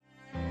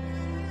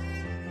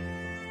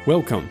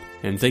Welcome,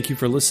 and thank you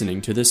for listening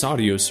to this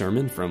audio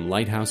sermon from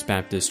Lighthouse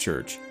Baptist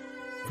Church.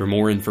 For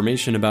more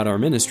information about our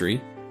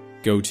ministry,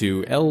 go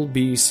to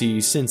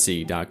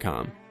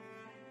lbccincy.com.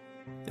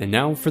 And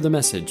now for the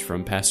message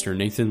from Pastor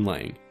Nathan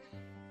Lang.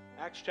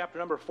 Acts chapter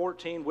number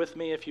 14 with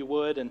me, if you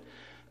would, and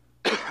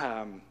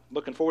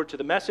looking forward to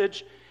the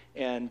message.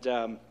 And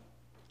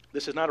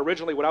this is not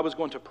originally what I was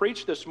going to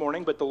preach this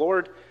morning, but the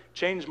Lord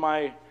changed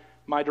my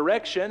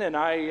direction, and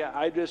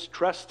I just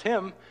trust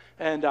Him.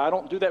 And I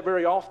don't do that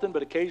very often,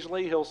 but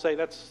occasionally He'll say,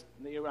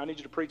 I need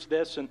you to preach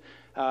this,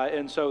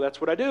 and so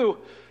that's what I do.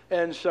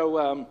 And so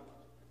I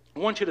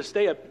want you to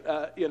stay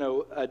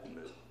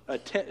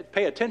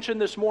pay attention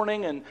this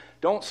morning and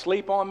don't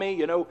sleep on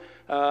me.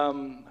 I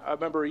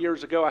remember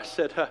years ago I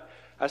said,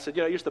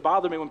 it used to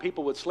bother me when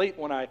people would sleep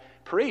when I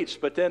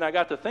preached, but then I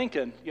got to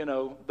thinking,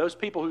 those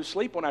people who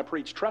sleep when I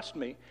preach trust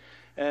me.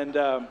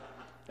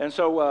 And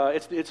so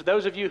it's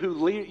those of you who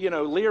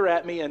leer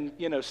at me and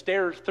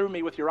stare through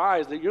me with your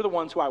eyes that you're the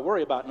ones who I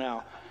worry about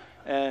now.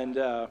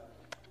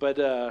 But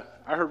I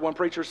heard one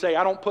preacher say,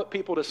 I don't put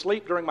people to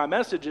sleep during my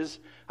messages.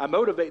 I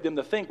motivate them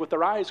to think with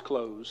their eyes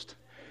closed.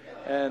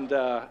 And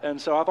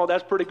so I thought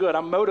that's pretty good.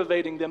 I'm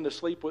motivating them to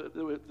sleep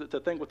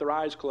to think with their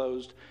eyes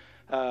closed.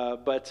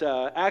 But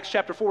Acts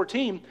chapter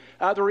 14,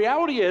 the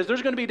reality is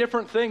there's going to be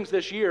different things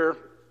this year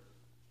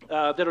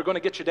that are going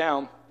to get you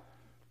down.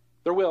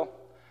 There will.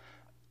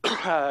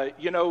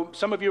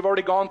 Some of you have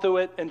already gone through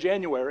it in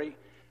January.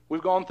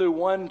 We've gone through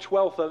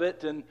 1/12 of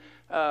it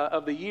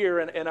of the year,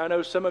 and I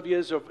know some of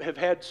you have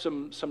had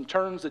some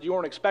turns that you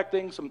weren't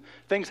expecting. Some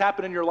things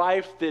happen in your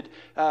life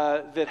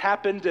that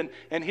happened,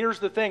 and here's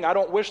the thing: I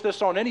don't wish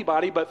this on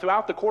anybody, but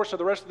throughout the course of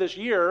the rest of this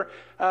year,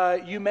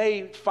 you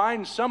may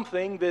find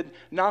something that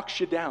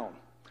knocks you down.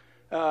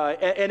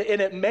 And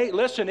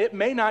it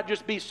may not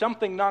just be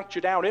something knocked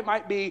you down. It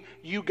might be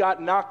you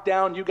got knocked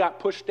down, you got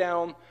pushed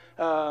down,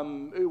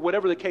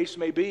 whatever the case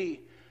may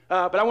be.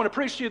 But I want to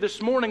preach to you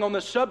this morning on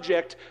the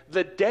subject,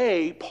 the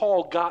day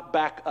Paul got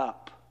back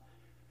up.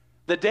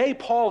 The day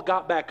Paul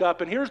got back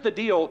up. And here's the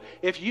deal.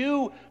 If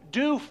you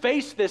do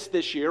face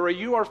this year, or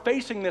you are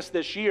facing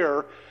this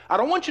year, I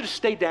don't want you to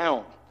stay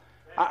down.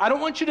 I don't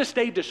want you to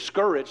stay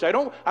discouraged. I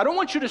don't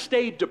want you to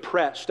stay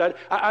depressed.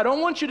 I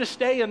don't want you to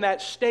stay in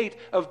that state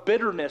of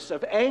bitterness,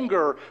 of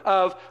anger,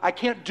 of I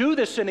can't do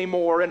this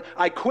anymore, and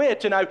I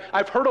quit. And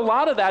I've heard a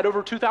lot of that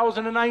over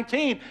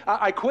 2019.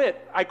 I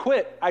quit.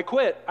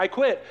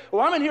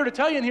 Well, I'm in here to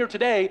tell you in here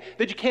today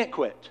that you can't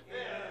quit.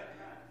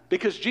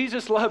 Because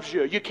Jesus loves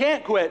you. You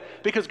can't quit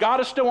because God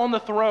is still on the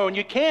throne.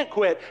 You can't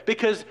quit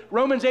because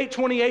Romans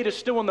 8:28 is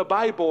still in the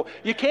Bible.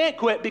 You can't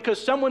quit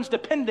because someone's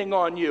depending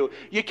on you.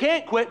 You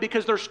can't quit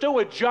because there's still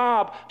a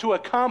job to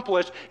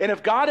accomplish. And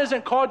if God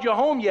hasn't called you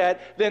home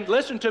yet, then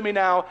listen to me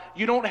now,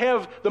 you don't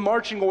have the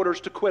marching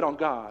orders to quit on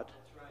God.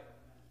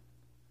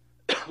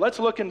 That's right. Let's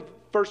look in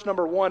verse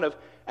number 1 of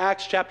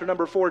Acts chapter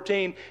number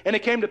 14. And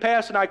it came to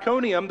pass in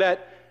Iconium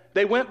that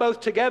they went both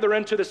together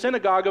into the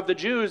synagogue of the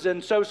Jews,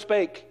 and so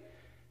spake,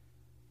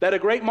 that a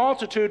great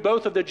multitude,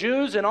 both of the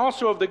Jews and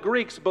also of the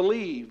Greeks,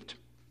 believed.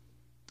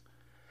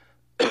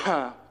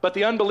 But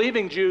the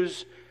unbelieving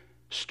Jews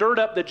stirred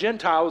up the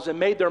Gentiles and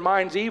made their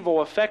minds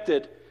evil,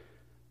 affected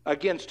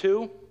against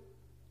who?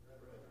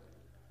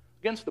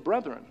 Against the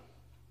brethren.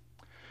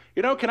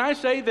 Can I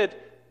say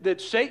that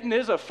Satan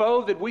is a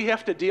foe that we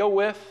have to deal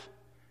with?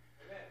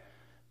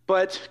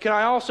 But can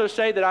I also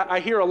say that I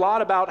hear a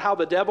lot about how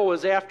the devil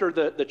is after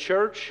the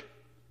church?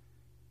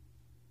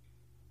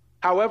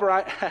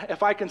 However,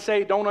 if I can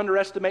say, don't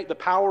underestimate the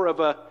power of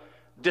a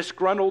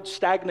disgruntled,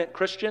 stagnant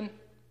Christian.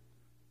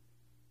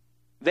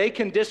 They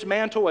can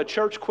dismantle a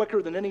church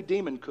quicker than any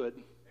demon could.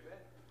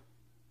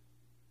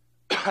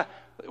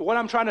 What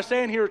I'm trying to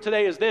say in here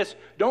today is this: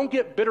 don't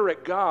get bitter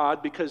at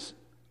God because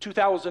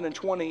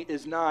 2020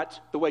 is not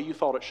the way you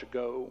thought it should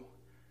go.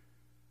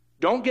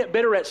 Don't get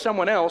bitter at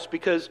someone else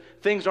because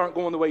things aren't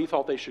going the way you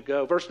thought they should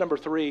go. Verse number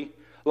 3,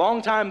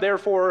 long time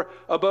therefore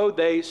abode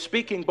they,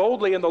 speaking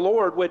boldly in the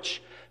Lord,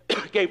 which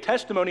gave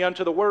testimony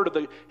unto the word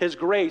of his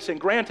grace, and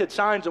granted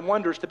signs and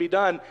wonders to be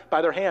done by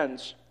their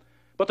hands.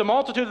 But the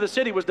multitude of the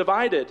city was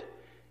divided,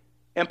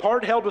 and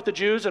part held with the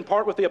Jews and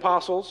part with the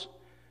apostles.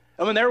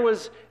 And when there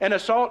was an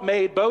assault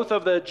made both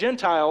of the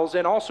Gentiles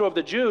and also of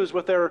the Jews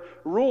with their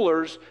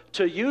rulers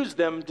to use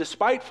them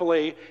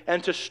despitefully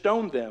and to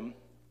stone them,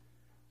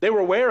 they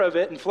were aware of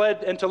it and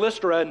fled into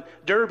Lystra and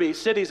Derbe,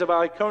 cities of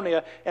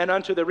Iconium, and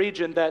unto the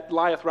region that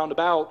lieth round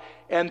about,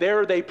 and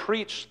there they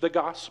preached the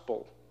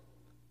gospel.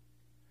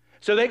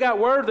 So they got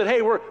word that,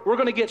 hey, we're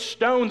going to get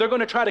stoned. They're going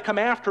to try to come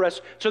after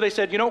us. So they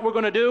said, you know what we're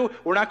going to do?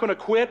 We're not going to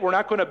quit. We're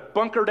not going to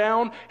bunker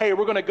down. Hey,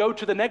 we're going to go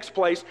to the next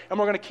place, and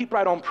we're going to keep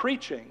right on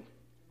preaching.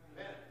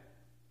 Amen.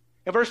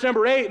 In verse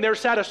number 8, and there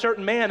sat a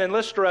certain man in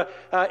Lystra,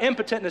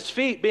 impotent in his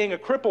feet, being a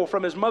cripple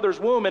from his mother's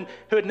womb, and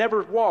who had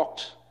never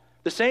walked.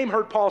 The same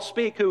heard Paul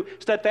speak, who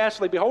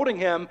steadfastly beholding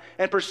him,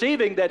 and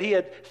perceiving that he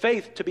had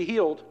faith to be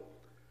healed,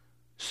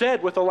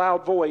 said with a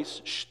loud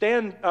voice,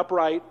 stand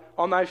upright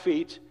on thy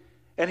feet.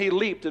 And he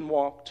leaped and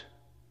walked.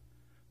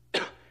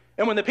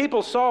 And when the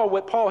people saw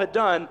what Paul had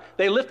done,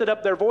 they lifted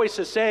up their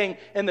voices, saying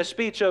in the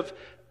speech of,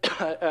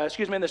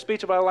 in the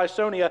speech of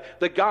Lycaonia,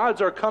 the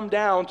gods are come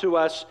down to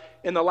us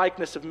in the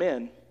likeness of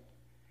men.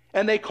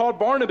 And they called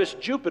Barnabas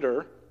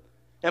Jupiter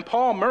and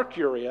Paul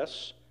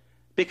Mercurius,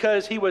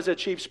 because he was a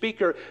chief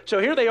speaker. So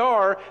here they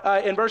are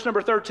in verse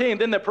number 13.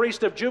 Then the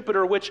priest of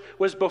Jupiter, which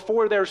was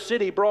before their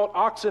city, brought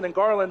oxen and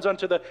garlands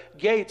unto the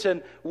gates,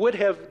 and would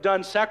have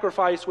done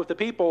sacrifice with the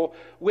people,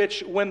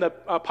 which when the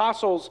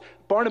apostles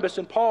Barnabas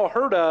and Paul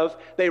heard of,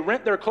 they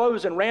rent their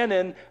clothes and ran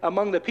in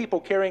among the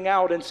people, carrying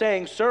out and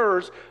saying,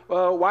 Sirs,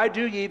 why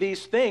do ye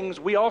these things?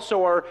 We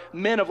also are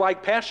men of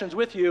like passions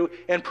with you,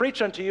 and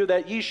preach unto you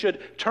that ye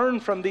should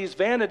turn from these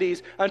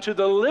vanities unto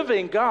the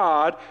living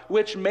God,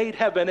 which made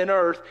heaven and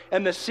earth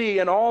and the sea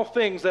and all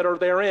things that are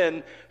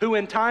therein, who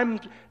in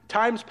times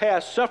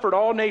past suffered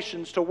all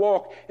nations to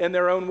walk in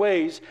their own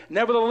ways.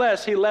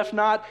 Nevertheless, he left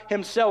not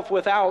himself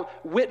without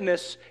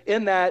witness,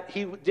 in that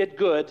he did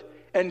good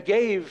and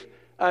gave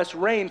us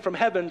rain from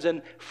heavens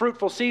and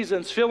fruitful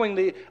seasons,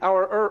 filling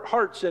our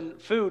hearts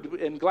and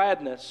food and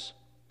gladness.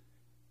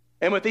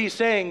 And with these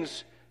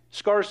sayings,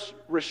 scarce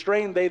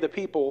restrained they the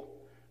people,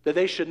 that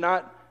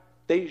that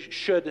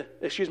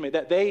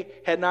they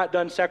had not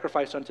done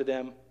sacrifice unto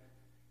them.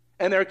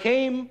 And there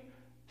came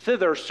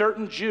thither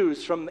certain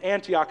Jews from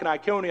Antioch and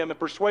Iconium, and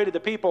persuaded the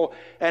people,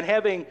 and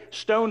having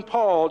stoned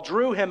Paul,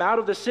 drew him out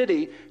of the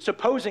city,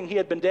 supposing he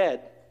had been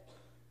dead.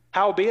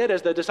 Howbeit,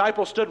 as the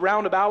disciples stood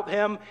round about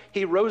him,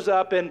 he rose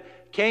up and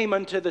came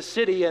unto the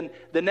city, and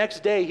the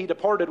next day he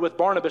departed with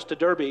Barnabas to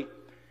Derbe.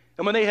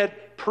 And when they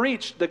had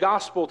preached the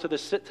gospel to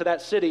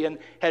that city and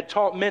had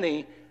taught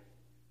many,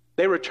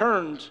 they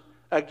returned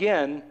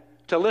again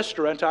to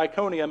Lystra and to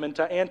Iconium and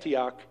to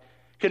Antioch,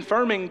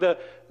 confirming the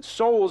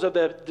souls of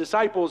the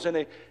disciples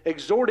and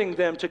exhorting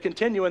them to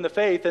continue in the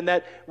faith, and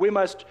that we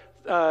must,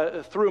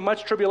 through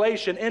much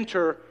tribulation,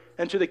 enter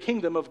into the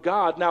kingdom of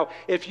God. Now,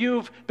 if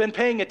you've been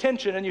paying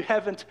attention and you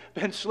haven't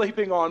been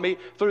sleeping on me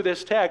through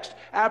this text,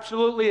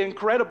 absolutely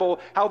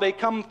incredible how they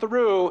come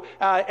through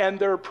and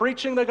they're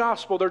preaching the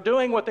gospel. They're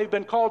doing what they've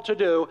been called to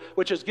do,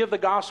 which is give the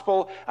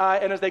gospel.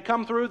 And as they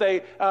come through,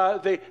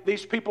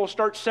 these people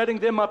start setting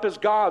them up as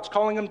gods,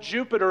 calling them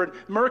Jupiter and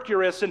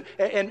Mercurius,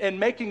 and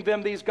making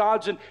them these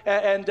gods.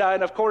 And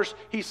of course,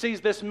 he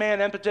sees this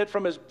man impotent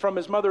from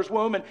his mother's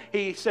womb, and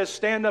he says,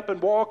 "Stand up and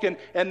walk."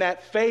 And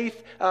that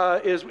faith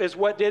is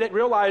what did it.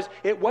 Realize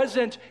it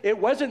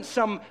wasn't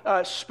some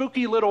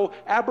spooky little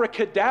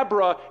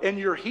abracadabra in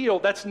your heel.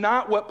 That's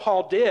not what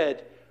Paul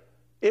did.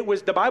 It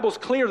was, the Bible's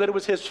clear that it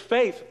was his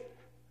faith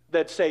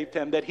that saved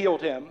him, that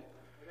healed him. Amen.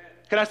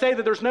 Can I say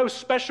that there's no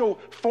special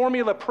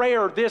formula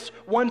prayer, this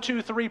 1,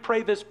 2, 3,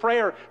 pray this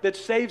prayer, that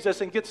saves us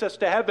and gets us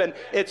to heaven?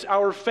 It's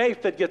our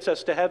faith that gets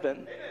us to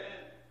heaven. Amen.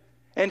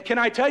 And can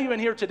I tell you in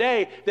here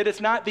today that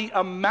it's not the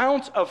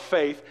amount of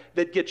faith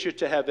that gets you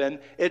to heaven,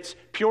 it's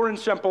pure and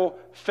simple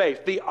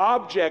faith, the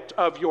object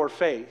of your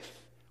faith.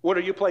 What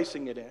are you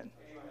placing it in? Amen.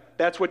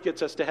 That's what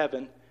gets us to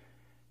heaven.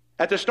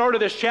 At the start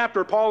of this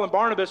chapter, Paul and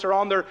Barnabas are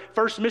on their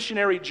first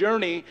missionary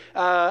journey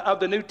of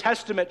the New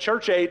Testament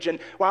church age, and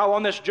while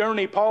on this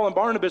journey, Paul and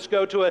Barnabas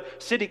go to a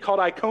city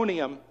called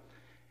Iconium.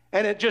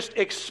 And it just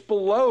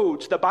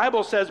explodes. The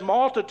Bible says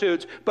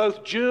multitudes,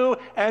 both Jew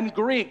and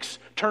Greeks,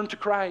 turn to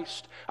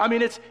Christ. I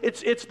mean,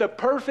 it's the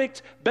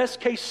perfect best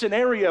case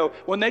scenario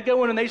when they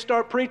go in and they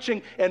start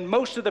preaching, and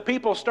most of the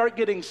people start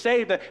getting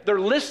saved. They're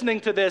listening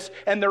to this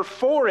and they're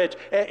for it.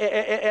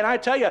 And I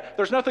tell you,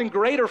 there's nothing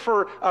greater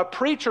for a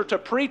preacher to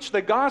preach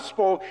the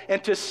gospel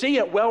and to see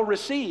it well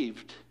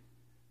received.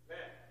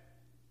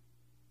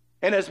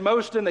 And as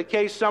most in the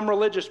case, some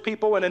religious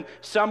people, and in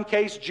some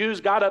case,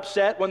 Jews got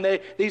upset when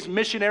these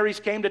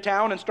missionaries came to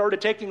town and started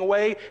taking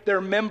away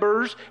their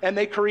members, and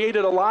they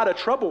created a lot of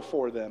trouble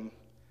for them.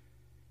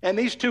 And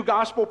these two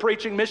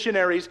gospel-preaching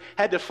missionaries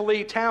had to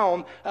flee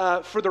town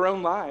for their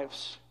own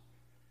lives.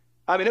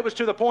 I mean, it was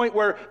to the point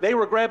where they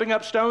were grabbing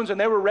up stones and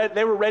they were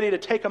ready to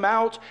take them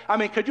out. I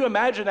mean, could you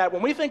imagine that?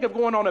 When we think of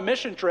going on a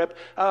mission trip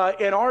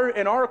in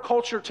our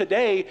culture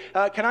today,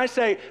 can I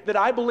say that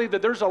I believe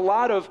that there's a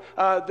lot of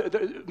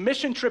the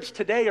mission trips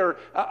today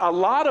a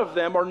lot of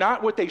them are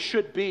not what they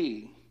should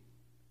be.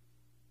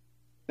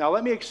 Now,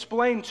 let me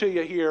explain to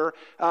you here,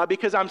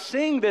 because I'm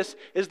seeing this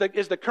is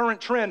the current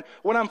trend.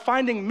 What I'm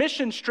finding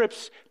mission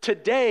trips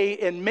today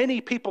in many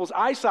people's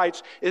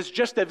eyesights is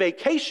just a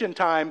vacation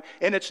time,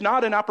 and it's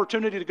not an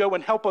opportunity to go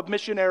and help a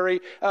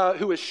missionary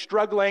who is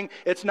struggling.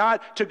 It's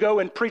not to go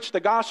and preach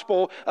the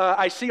gospel.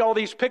 I see all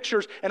these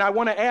pictures, and I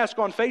want to ask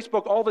on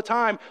Facebook all the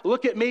time,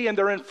 look at me, and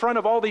they're in front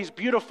of all these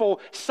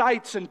beautiful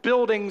sites and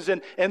buildings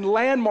and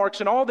landmarks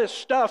and all this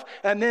stuff,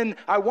 and then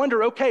I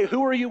wonder, okay,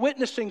 who are you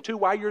witnessing to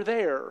while you're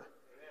there?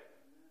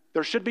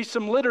 There should be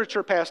some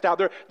literature passed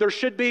out. There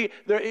should be,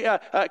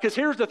 because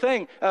here's the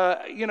thing,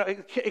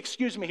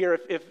 excuse me here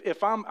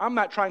if I'm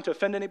not trying to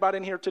offend anybody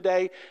in here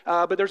today,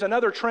 but there's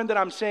another trend that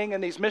I'm seeing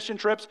in these mission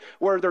trips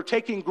where they're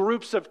taking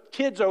groups of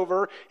kids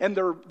over and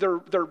they're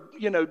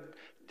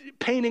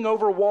painting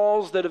over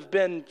walls that have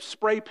been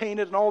spray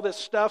painted and all this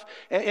stuff,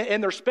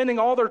 and they're spending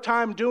all their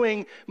time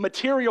doing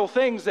material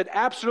things that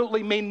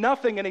absolutely mean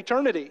nothing in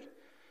eternity.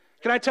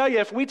 Can I tell you,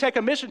 if we take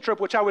a mission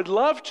trip, which I would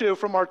love to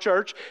from our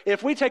church,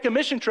 if we take a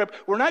mission trip,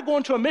 we're not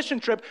going to a mission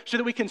trip so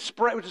that we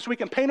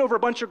can paint over a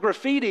bunch of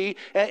graffiti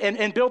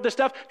and build this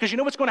stuff, because you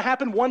know what's going to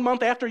happen 1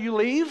 month after you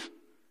leave?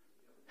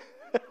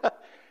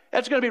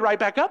 That's going to be right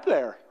back up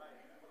there.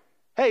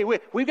 Hey,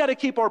 we've got to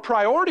keep our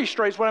priorities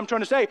straight is what I'm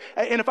trying to say.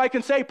 And if I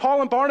can say,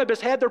 Paul and Barnabas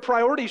had their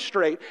priorities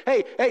straight.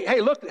 Hey,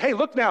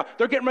 look now.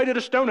 They're getting ready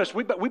to stone us.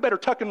 We better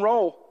tuck and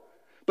roll.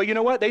 But you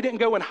know what? They didn't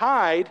go and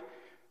hide.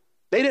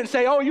 They didn't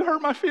say, oh, you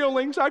hurt my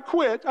feelings. I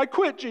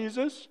quit,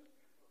 Jesus.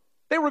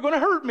 They were going to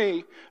hurt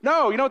me.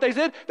 No, you know what they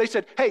did? They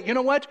said, hey, you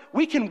know what?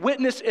 We can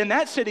witness in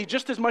that city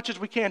just as much as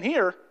we can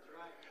here.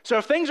 So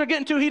if things are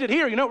getting too heated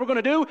here, you know what we're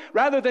going to do?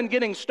 Rather than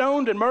getting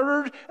stoned and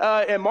murdered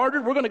and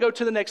martyred, we're going to go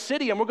to the next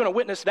city and we're going to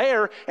witness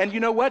there. And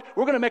you know what?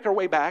 We're going to make our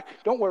way back.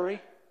 Don't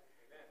worry.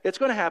 It's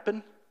going to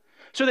happen.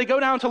 So they go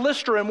down to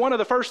Lystra, and one of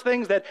the first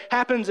things that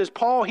happens is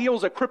Paul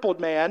heals a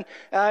crippled man.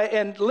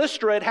 And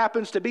Lystra, it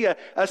happens to be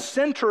a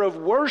center of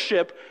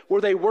worship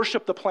where they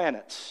worship the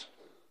planets.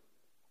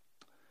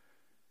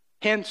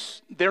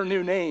 Hence their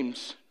new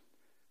names,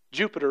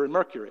 Jupiter and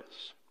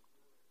Mercurius.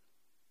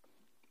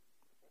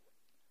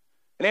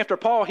 And after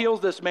Paul heals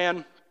this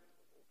man,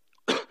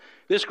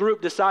 this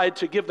group decide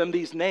to give them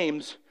these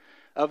names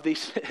of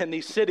these in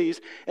these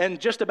cities.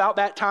 And just about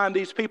that time,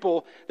 these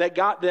people that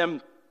got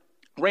them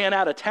ran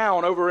out of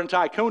town over into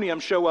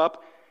Iconium show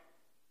up,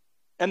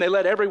 and they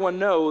let everyone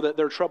know that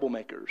they're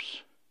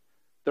troublemakers.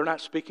 They're not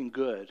speaking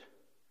good.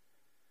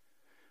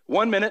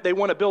 1 minute they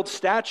want to build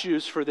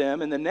statues for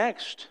them, and the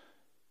next,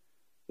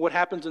 what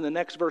happens in the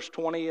next verse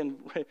 20, and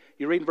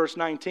you read in verse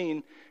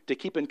 19 to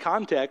keep in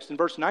context. In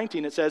verse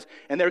 19 it says,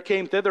 and there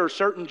came thither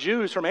certain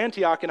Jews from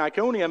Antioch and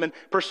Iconium and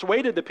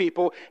persuaded the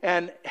people,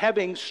 and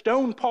having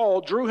stoned Paul,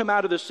 drew him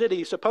out of the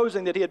city,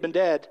 supposing that he had been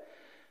dead.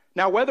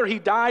 Now whether he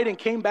died and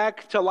came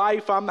back to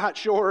life, I'm not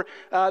sure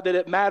that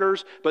it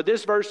matters, but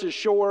this verse is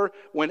sure.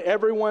 When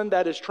everyone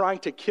that is trying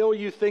to kill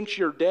you thinks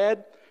you're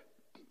dead,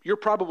 you're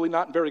probably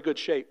not in very good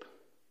shape.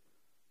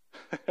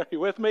 Are you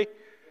with me?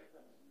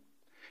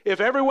 If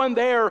everyone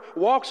there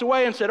walks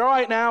away and said, all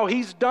right, now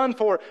he's done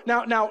for.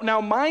 Now,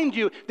 mind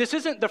you, this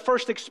isn't the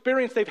first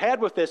experience they've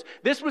had with this.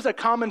 This was a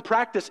common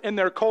practice in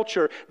their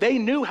culture. They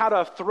knew how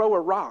to throw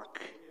a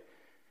rock.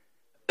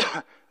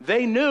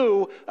 They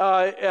knew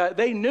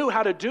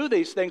how to do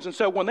these things. And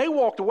so when they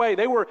walked away,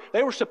 they were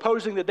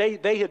supposing that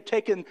they had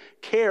taken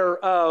care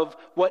of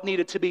what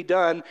needed to be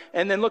done.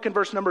 And then look in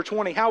verse number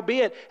 20.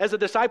 Howbeit, as the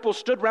disciples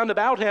stood round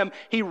about him,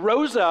 he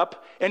rose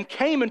up and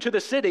came into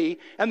the city.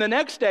 And the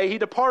next day he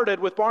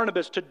departed with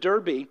Barnabas to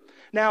Derbe.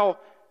 Now,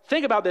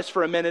 think about this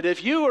for a minute.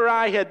 If you or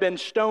I had been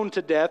stoned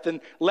to death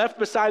and left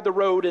beside the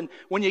road, and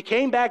when you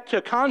came back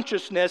to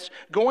consciousness,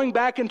 going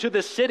back into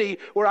the city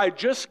where I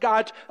just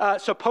got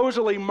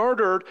supposedly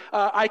murdered,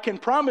 I can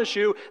promise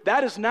you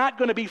that is not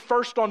going to be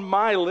first on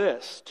my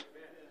list.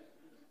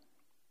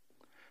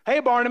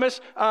 Hey,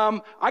 Barnabas,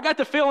 I got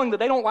the feeling that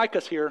they don't like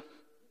us here.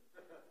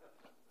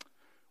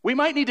 We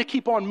might need to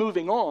keep on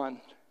moving on.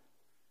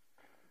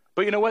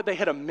 But you know what? They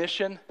had a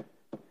mission.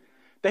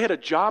 They had a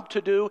job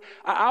to do.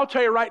 I'll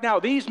tell you right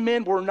now, these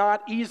men were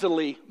not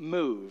easily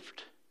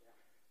moved.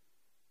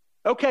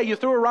 Okay, you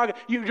threw a rock.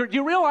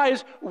 You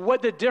realize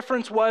what the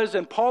difference was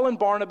in Paul and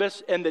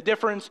Barnabas, and the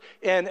difference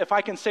in, if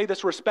I can say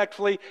this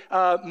respectfully,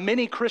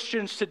 many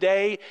Christians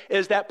today,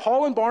 is that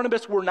Paul and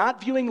Barnabas were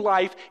not viewing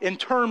life in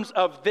terms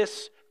of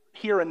this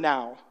here and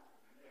now.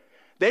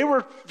 They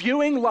were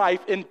viewing life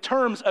in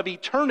terms of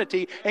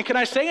eternity. And can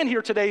I say in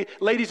here today,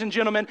 ladies and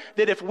gentlemen,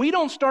 that if we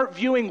don't start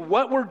viewing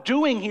what we're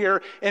doing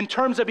here in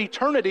terms of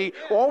eternity,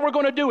 all we're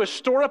going to do is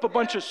store up a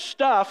bunch of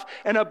stuff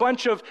and a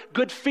bunch of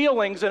good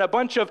feelings and a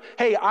bunch of,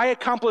 hey, I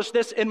accomplished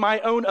this in my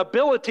own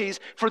abilities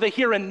for the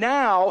here and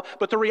now.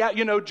 But the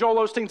reality,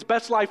 Joel Osteen's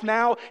Best Life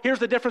Now, here's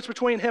the difference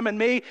between him and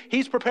me.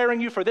 He's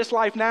preparing you for this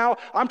life now.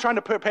 I'm trying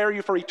to prepare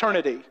you for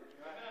eternity.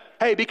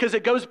 Hey, because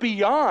it goes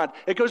beyond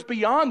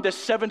this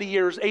 70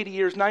 years, 80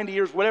 years, 90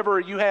 years, whatever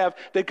you have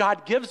that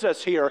God gives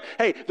us here.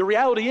 Hey, the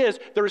reality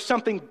is there is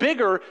something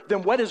bigger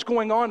than what is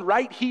going on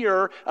right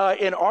here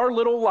in our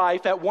little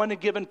life at one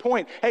given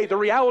point. Hey, the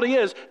reality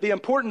is, the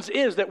importance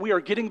is that we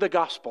are getting the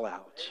gospel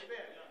out.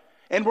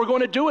 And we're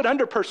going to do it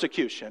under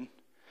persecution.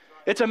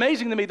 It's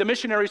amazing to me, the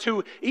missionaries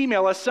who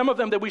email us, some of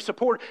them that we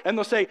support, and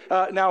they'll say,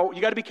 now, you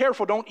got to be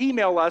careful. Don't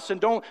email us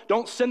and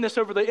don't send this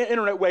over the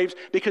internet waves,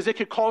 because it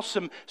could cause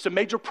some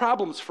major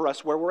problems for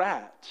us where we're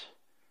at.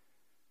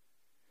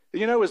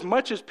 As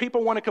much as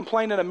people want to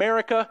complain in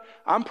America,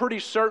 I'm pretty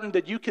certain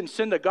that you can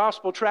send a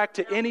gospel tract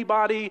to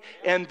anybody,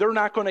 and they're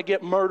not going to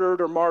get murdered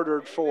or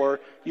martyred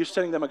for you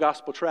sending them a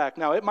gospel tract.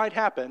 Now, it might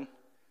happen,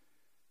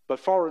 but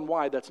far and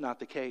wide, that's not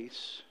the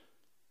case.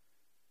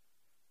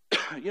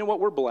 You know what?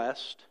 We're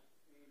blessed.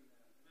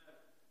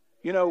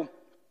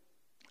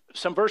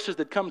 Some verses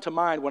that come to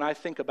mind when I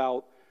think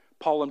about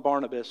Paul and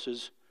Barnabas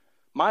is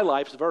my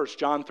life's verse,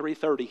 John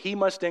 3:30. He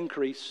must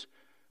increase,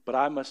 but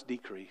I must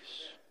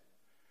decrease.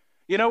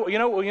 You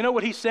know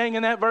what he's saying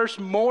in that verse?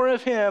 More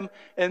of him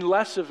and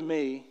less of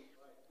me.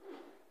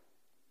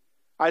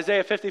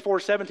 Isaiah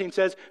 54:17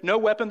 says, no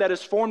weapon that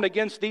is formed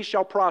against thee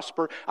shall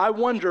prosper. I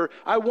wonder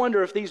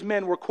if these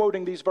men were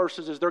quoting these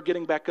verses as they're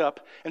getting back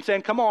up and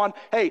saying, come on,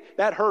 hey,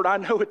 that hurt, I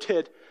know it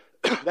did.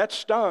 That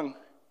stung.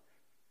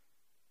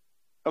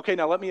 Okay,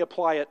 now let me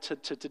apply it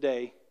to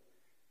today.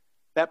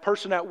 That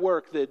person at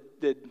work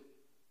that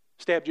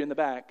stabbed you in the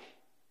back.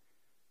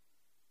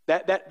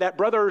 That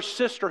brother or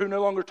sister who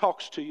no longer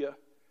talks to you.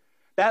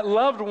 That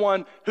loved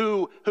one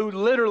who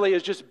literally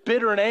is just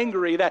bitter and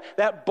angry.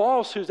 That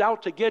boss who's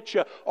out to get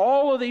you.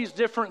 All of these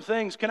different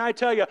things, can I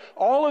tell you,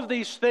 all of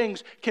these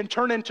things can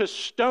turn into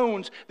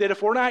stones that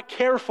if we're not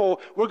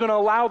careful, we're going to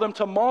allow them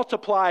to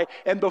multiply.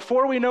 And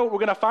before we know it, we're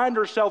going to find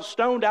ourselves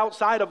stoned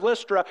outside of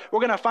Lystra. We're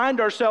going to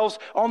find ourselves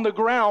on the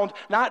ground,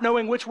 not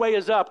knowing which way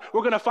is up.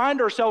 We're going to find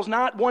ourselves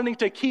not wanting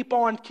to keep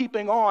on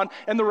keeping on.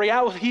 And the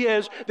reality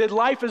is that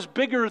life is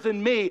bigger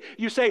than me.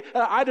 You say,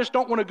 I just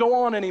don't want to go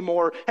on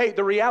anymore. Hey,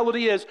 the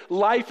reality is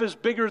life is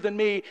bigger than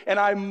me and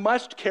I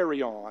must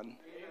carry on. Amen.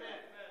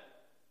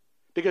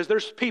 Because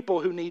there's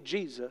people who need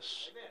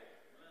Jesus. Amen.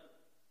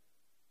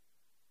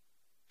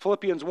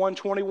 Philippians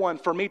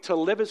 1:21, for me to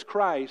live is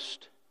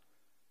Christ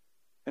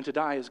and to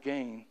die is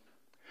gain.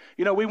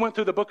 You know, we went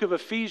through the book of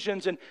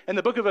Ephesians, and in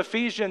the book of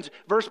Ephesians,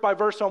 verse by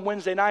verse on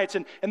Wednesday nights,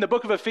 and in the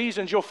book of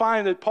Ephesians, you'll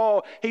find that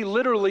Paul, he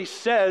literally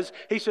says,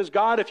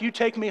 God, if you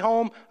take me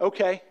home,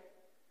 okay.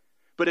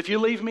 But if you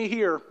leave me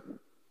here,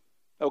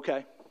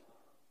 okay.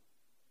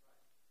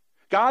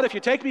 God, if you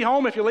take me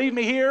home, if you leave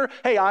me here,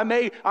 hey, I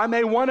may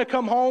want to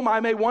come home,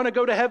 I may want to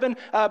go to heaven,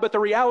 but the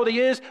reality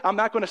is I'm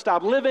not going to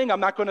stop living, I'm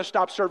not going to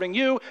stop serving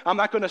you, I'm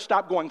not going to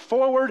stop going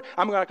forward,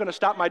 I'm not going to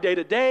stop my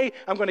day-to-day,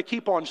 I'm going to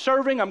keep on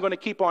serving, I'm going to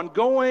keep on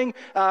going.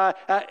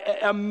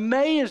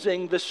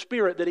 Amazing the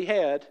spirit that he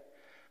had.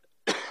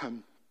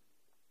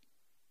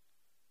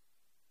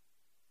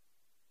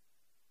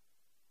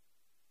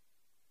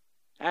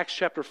 Acts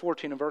chapter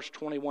 14 and verse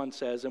 21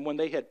 says, and when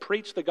they had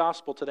preached the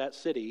gospel to that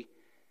city,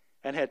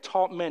 and had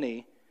taught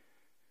many,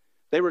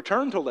 they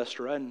returned to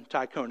Lystra and to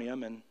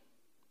Iconium and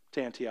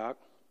to Antioch.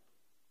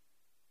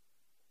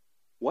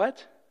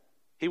 What?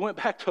 He went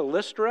back to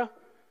Lystra,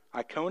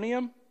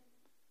 Iconium?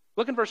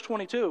 Look in verse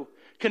 22.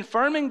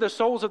 Confirming the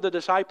souls of the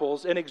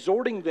disciples and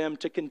exhorting them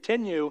to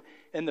continue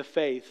in the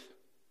faith.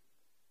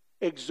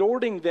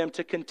 Exhorting them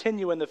to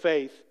continue in the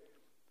faith.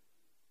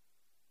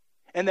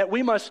 And that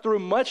we must through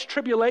much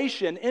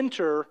tribulation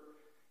enter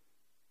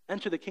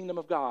into the kingdom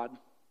of God.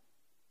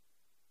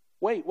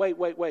 Wait.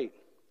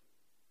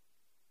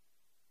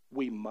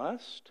 We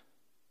must?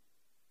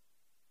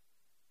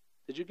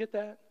 Did you get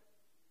that?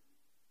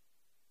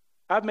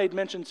 I've made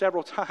mention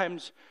several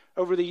times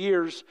over the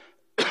years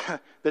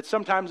that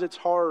sometimes it's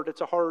hard.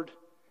 It's a hard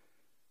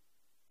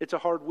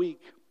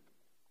week.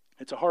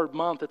 It's a hard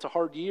month. It's a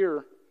hard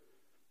year.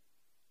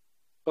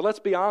 But let's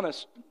be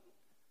honest.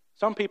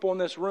 Some people in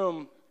this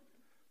room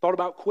thought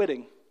about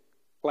quitting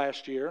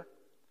last year.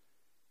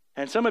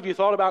 And some of you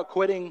thought about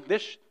quitting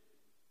this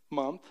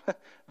month,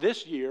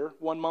 this year,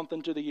 1 month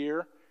into the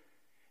year.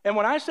 And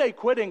when I say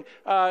quitting,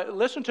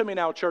 listen to me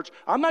now, church.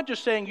 I'm not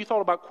just saying you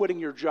thought about quitting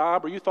your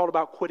job or you thought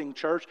about quitting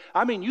church.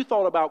 I mean, you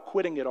thought about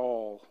quitting it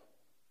all,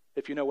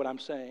 if you know what I'm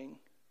saying.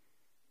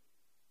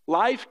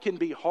 Life can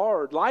be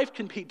hard. Life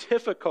can be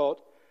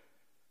difficult.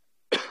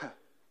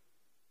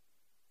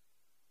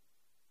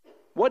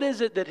 What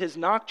is it that has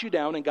knocked you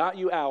down and got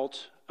you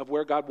out of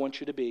where God wants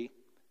you to be?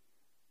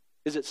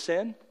 Is it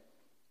sin?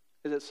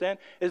 Is it sin?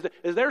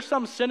 Is there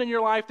some sin in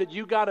your life that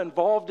you got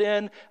involved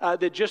in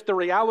that just the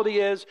reality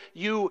is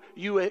you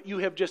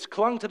have just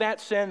clung to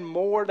that sin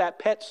more, that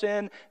pet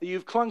sin, that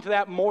you've clung to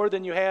that more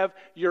than you have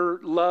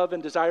your love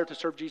and desire to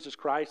serve Jesus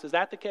Christ? Is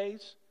that the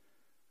case?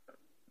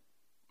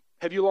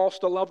 Have you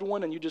lost a loved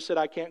one and you just said,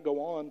 I can't go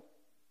on?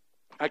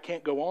 I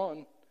can't go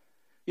on.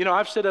 You know,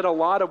 I've sat at a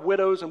lot of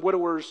widows and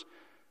widowers'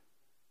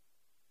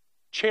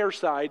 chair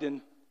side,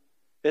 and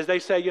as they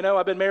say, you know,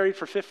 I've been married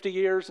for 50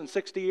 years and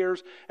 60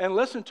 years. And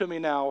listen to me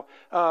now.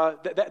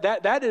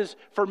 That is,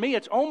 for me,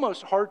 it's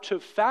almost hard to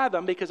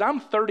fathom because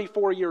I'm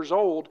 34 years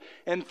old.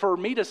 And for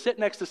me to sit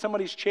next to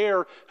somebody's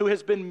chair who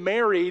has been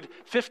married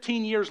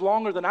 15 years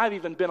longer than I've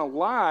even been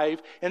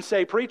alive and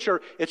say,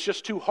 preacher, it's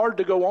just too hard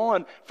to go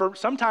on. For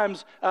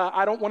sometimes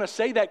I don't want to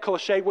say that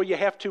cliche, well, you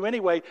have to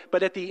anyway.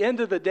 But at the end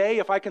of the day,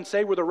 if I can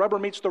say where the rubber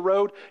meets the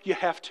road, you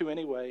have to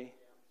anyway.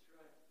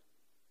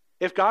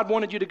 If God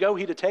wanted you to go,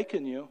 He'd have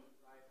taken you.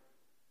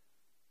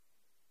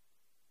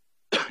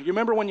 You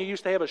remember when you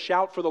used to have a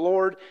shout for the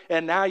Lord,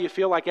 and now you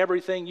feel like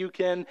everything you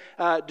can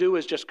do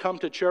is just come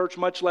to church,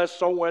 much less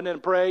sow in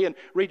and pray and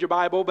read your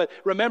Bible. But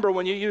remember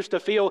when you used to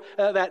feel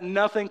that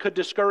nothing could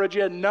discourage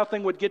you,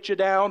 nothing would get you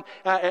down,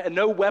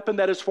 no weapon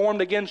that is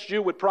formed against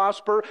you would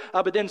prosper.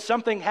 But then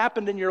something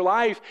happened in your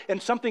life,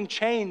 and something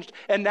changed,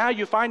 and now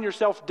you find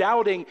yourself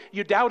doubting.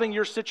 You doubting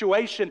your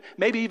situation,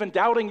 maybe even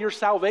doubting your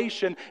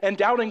salvation, and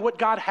doubting what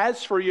God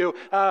has for you.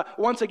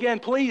 Once again,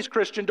 please,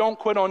 Christian, don't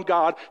quit on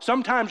God.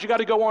 Sometimes you got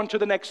to go on to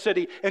the next next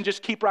city and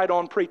just keep right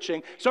on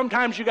preaching.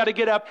 Sometimes you got to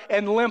get up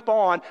and limp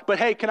on. But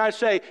hey, can I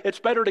say, it's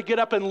better to get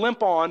up and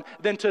limp on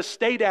than to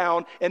stay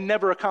down and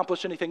never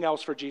accomplish anything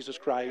else for Jesus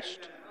Christ.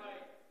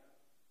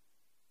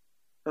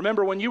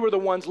 Remember when you were the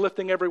ones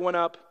lifting everyone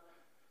up?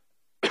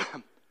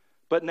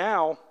 But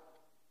now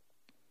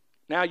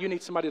you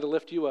need somebody to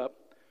lift you up.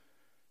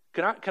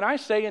 Can I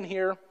say in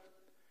here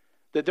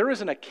that there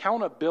is an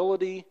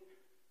accountability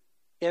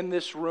in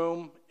this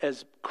room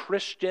as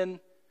Christian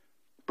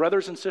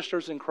brothers and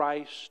sisters in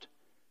Christ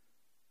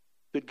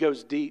that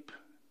goes deep.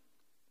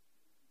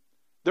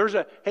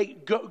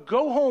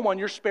 Go home on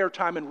your spare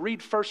time and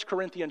read 1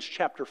 Corinthians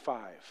chapter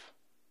 5.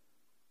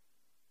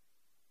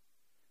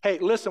 Hey,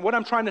 listen, what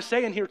I'm trying to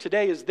say in here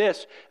today is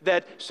this,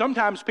 that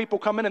sometimes people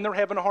come in and they're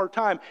having a hard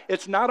time.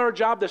 It's not our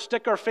job to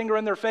stick our finger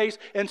in their face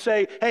and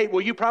say, hey,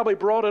 well, you probably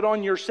brought it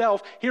on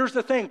yourself. Here's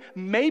the thing,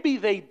 maybe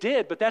they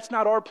did, but that's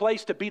not our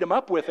place to beat them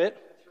up with it.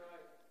 That's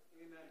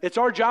right. Amen. It's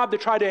our job to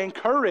try to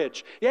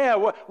encourage. Yeah,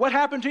 what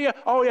happened to you?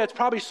 Oh, yeah, it's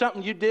probably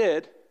something you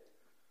did.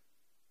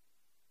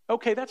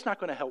 Okay, that's not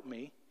going to help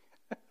me.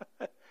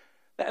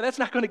 That's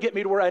not going to get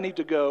me to where I need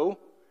to go.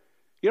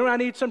 You know what I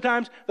need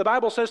sometimes? The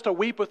Bible says to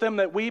weep with them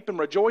that weep and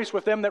rejoice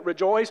with them that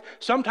rejoice.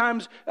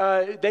 Sometimes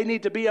you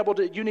need to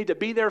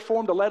be there for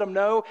them to let them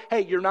know,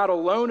 hey, you're not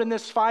alone in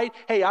this fight.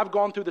 Hey, I've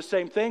gone through the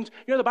same things.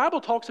 You know, the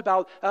Bible talks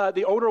about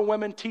the older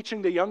women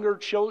teaching the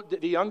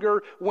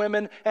younger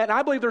women, and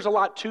I believe there's a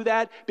lot to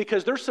that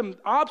because there's some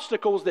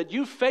obstacles that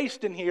you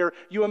faced in here,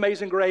 you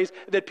Amazing Grace,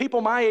 that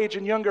people my age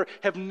and younger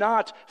have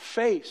not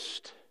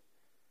faced.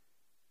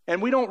 And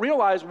we don't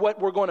realize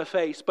what we're going to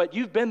face, but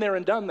you've been there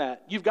and done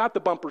that. You've got the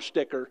bumper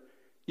sticker.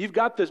 You've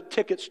got the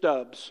ticket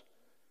stubs.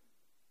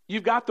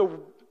 You've got the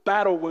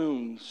battle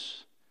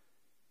wounds.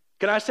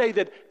 Can I say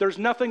that there's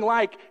nothing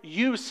like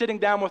you sitting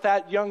down with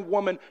that young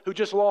woman who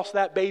just lost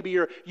that baby,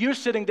 or you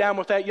sitting down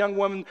with that young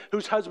woman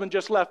whose husband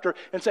just left her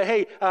and say,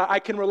 hey, I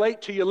can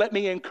relate to you. Let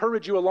me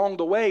encourage you along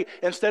the way,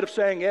 instead of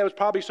saying, yeah, it was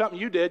probably something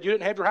you did. You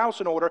didn't have your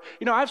house in order.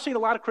 You know, I've seen a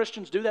lot of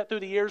Christians do that through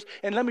the years,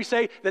 and let me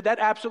say that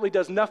absolutely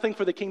does nothing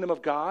for the kingdom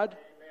of God.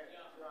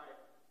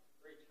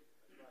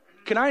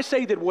 Can I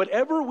say that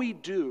whatever we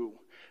do,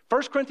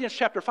 1 Corinthians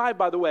chapter 5,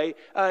 by the way,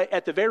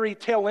 at the very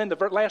tail end,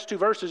 the last two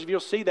verses, if you'll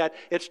see that,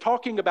 it's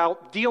talking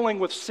about dealing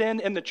with sin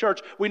in the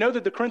church. We know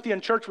that the Corinthian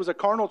church was a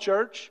carnal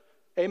church.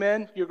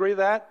 Amen? You agree with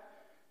that?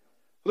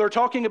 They're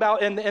talking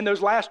about in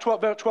those last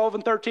 12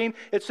 and 13,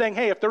 it's saying,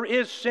 hey, if there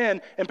is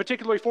sin, and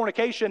particularly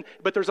fornication,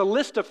 but there's a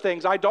list of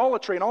things,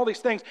 idolatry and all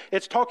these things,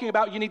 it's talking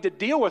about you need to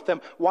deal with them.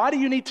 Why do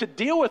you need to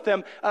deal with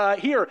them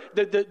here?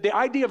 The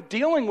idea of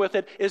dealing with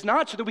it is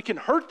not so that we can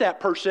hurt that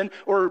person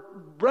or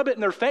rub it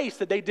in their face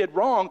that they did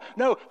wrong.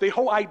 No, the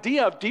whole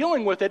idea of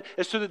dealing with it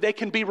is so that they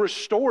can be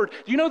restored.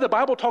 Do you know the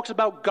Bible talks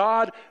about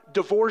God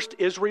divorced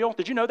Israel?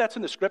 Did you know that's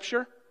in the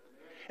scripture?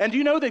 And do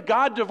you know that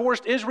God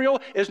divorced Israel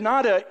is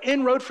not an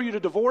inroad for you to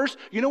divorce?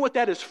 You know what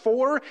that is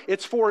for?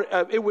 It's for,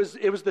 it was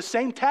the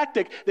same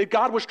tactic that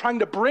God was trying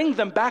to bring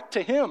them back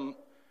to Him.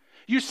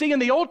 You see, in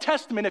the Old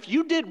Testament, if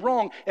you did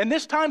wrong, in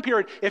this time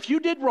period, if you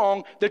did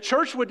wrong, the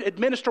church would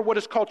administer what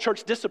is called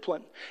church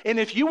discipline. And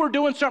if you were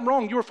doing something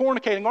wrong, you were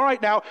fornicating, all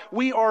right, now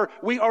we are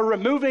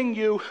removing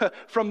you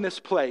from this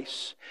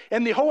place.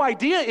 And the whole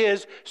idea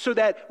is so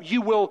that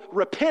you will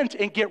repent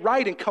and get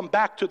right and come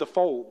back to the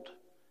fold.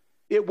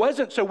 It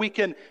wasn't so we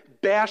can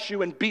bash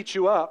you and beat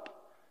you up.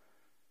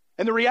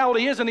 And the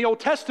reality is, in the Old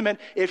Testament,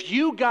 if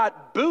you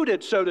got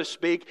booted, so to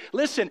speak,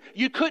 listen,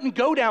 you couldn't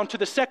go down to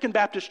the 2nd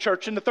Baptist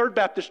Church and the 3rd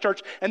Baptist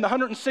Church and the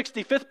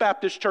 165th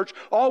Baptist Church,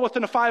 all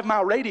within a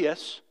 5-mile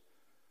radius.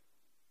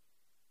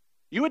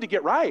 You had to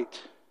get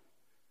right.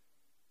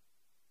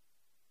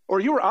 Or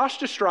you were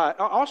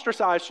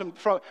ostracized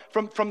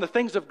from the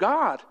things of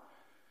God.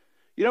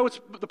 You know what's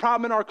the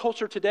problem in our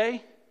culture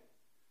today?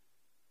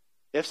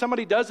 If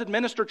somebody does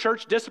administer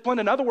church discipline,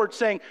 in other words,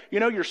 saying, you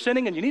know, you're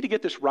sinning and you need to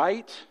get this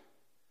right,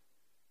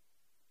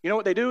 you know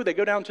what they do? They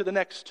go down to the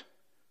next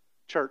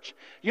church.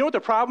 You know what the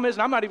problem is?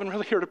 And I'm not even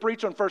really here to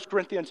preach on 1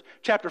 Corinthians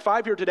chapter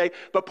 5 here today,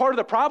 but part of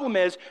the problem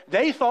is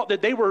they thought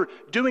that they were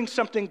doing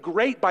something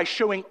great by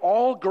showing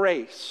all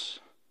grace.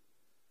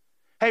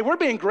 Hey, we're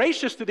being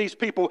gracious to these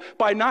people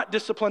by not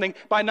disciplining,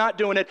 by not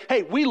doing it.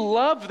 Hey, we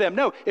love them.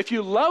 No, if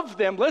you love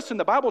them, listen,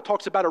 the Bible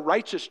talks about a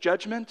righteous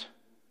judgment.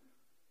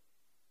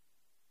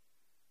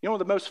 You know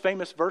one of the most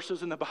famous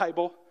verses in the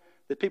Bible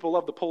that people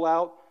love to pull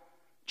out?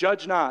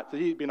 Judge not, that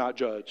ye be not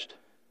judged.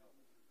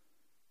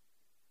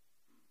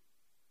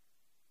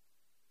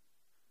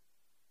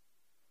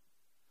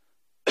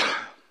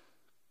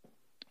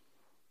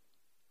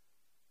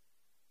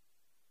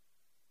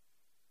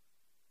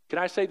 Can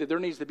I say that there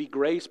needs to be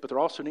grace, but there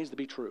also needs to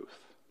be truth?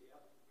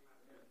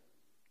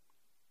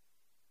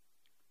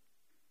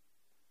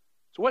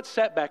 So what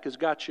setback has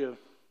got you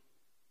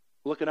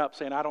looking up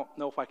saying, I don't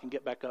know if I can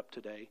get back up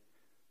today?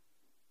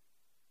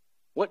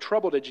 What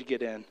trouble did you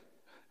get in?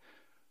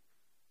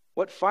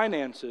 What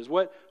finances?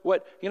 What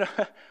you know,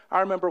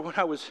 I remember when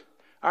I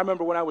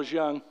was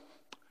young,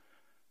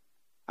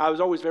 I was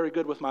always very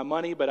good with my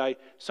money, but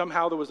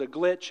somehow there was a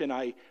glitch, and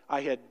I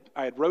had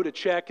had wrote a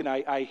check, and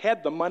I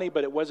had the money,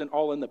 but it wasn't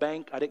all in the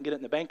bank. I didn't get it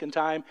in the bank in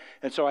time,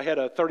 and so I had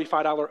a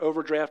 $35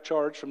 overdraft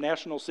charge from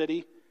National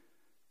City.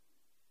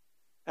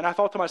 And I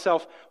thought to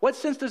myself, what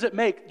sense does it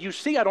make? You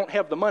see I don't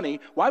have the money.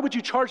 Why would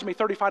you charge me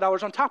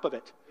 $35 on top of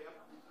it?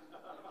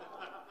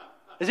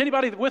 Is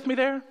anybody with me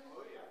there?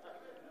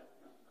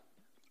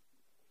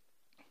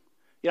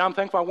 I'm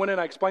thankful I went in,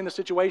 I explained the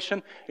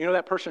situation.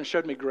 That person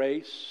showed me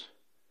grace.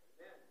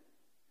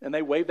 And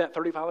they waived that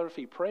 $35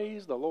 fee.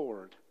 Praise the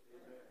Lord.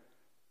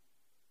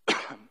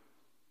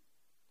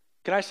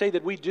 Can I say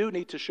that we do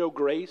need to show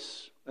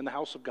grace in the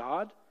house of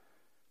God?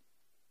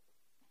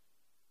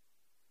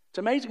 It's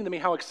amazing to me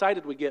how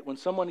excited we get when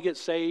someone gets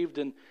saved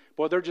and,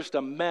 boy, they're just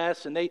a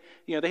mess, and they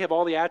have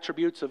all the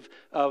attributes of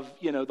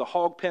the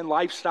hog pen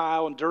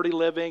lifestyle and dirty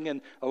living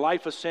and a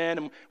life of sin,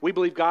 and we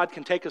believe God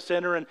can take a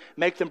sinner and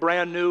make them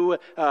brand new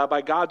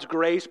by God's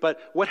grace. But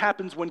what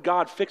happens when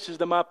God fixes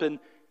them up and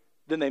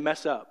then they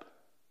mess up?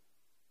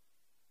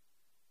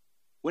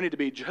 We need to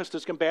be just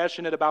as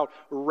compassionate about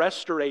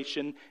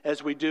restoration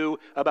as we do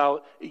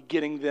about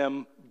getting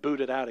them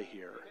booted out of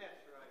here.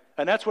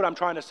 And that's what I'm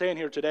trying to say in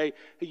here today.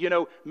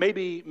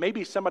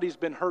 Maybe somebody's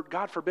been hurt.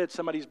 God forbid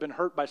somebody's been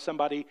hurt by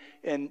somebody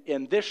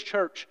in this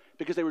church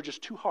because they were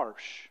just too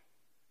harsh.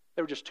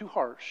 They were just too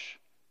harsh.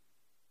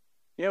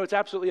 It's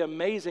absolutely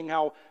amazing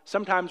how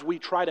sometimes we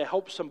try to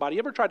help somebody. You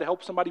ever tried to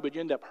help somebody but you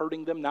end up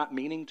hurting them, not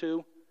meaning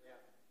to?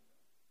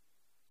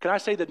 Can I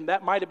say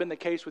that might have been the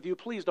case with you?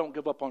 Please don't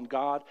give up on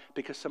God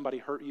because somebody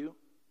hurt you.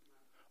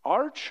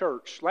 Our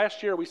church,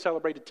 last year we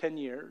celebrated 10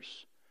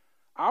 years.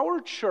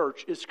 Our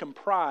church is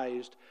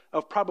comprised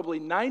of probably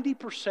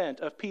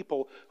 90% of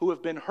people who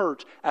have been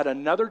hurt at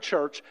another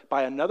church,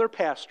 by another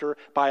pastor,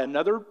 by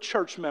another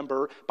church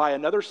member, by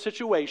another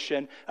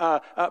situation.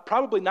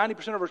 Probably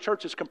 90% of our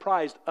church is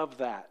comprised of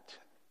that.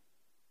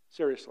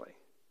 Seriously.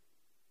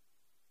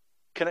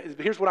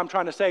 Here's what I'm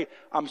trying to say.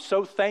 I'm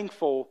so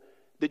thankful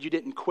that you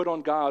didn't quit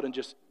on God and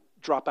just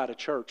drop out of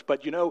church.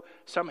 But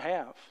some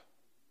have.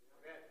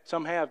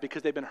 Some have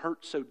because they've been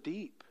hurt so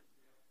deep.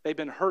 They've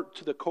been hurt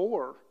to the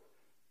core.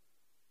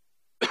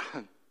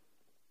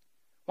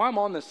 While I'm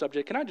on this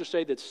subject, can I just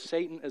say that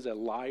Satan is a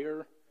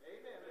liar?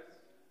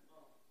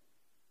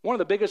 One of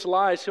the biggest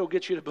lies he'll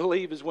get you to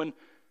believe is when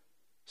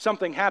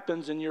something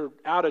happens and you're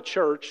out of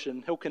church,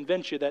 and he'll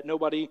convince you that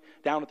nobody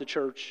down at the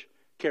church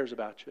cares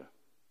about you.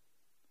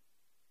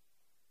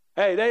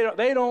 Hey,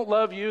 they don't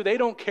love you. They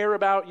don't care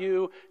about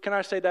you. Can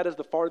I say that is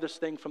the farthest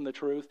thing from the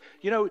truth?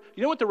 You know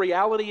what the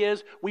reality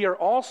is? We are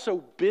all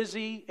so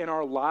busy in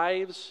our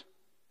lives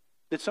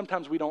that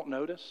sometimes we don't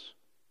notice.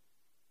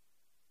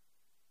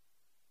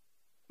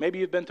 Maybe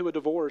you've been through a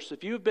divorce.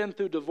 If you've been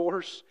through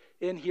divorce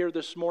in here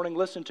this morning,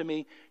 listen to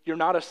me. You're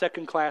not a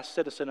second-class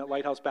citizen at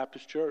Lighthouse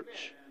Baptist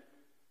Church.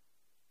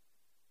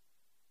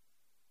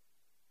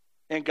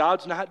 And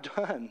God's not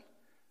done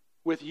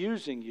with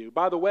using you.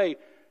 By the way,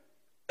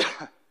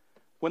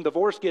 when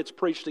divorce gets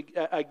preached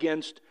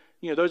against,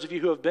 those of you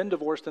who have been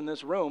divorced in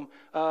this room,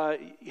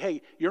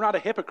 hey, you're not a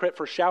hypocrite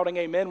for shouting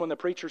amen when the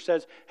preacher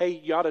says,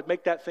 hey, you ought to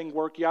make that thing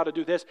work, you ought to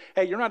do this.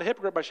 Hey, you're not a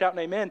hypocrite by shouting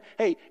amen.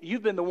 Hey,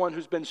 you've been the one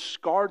who's been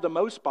scarred the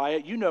most by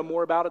it. You know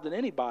more about it than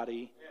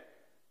anybody.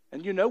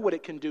 And you know what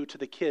it can do to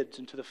the kids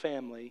and to the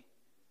family.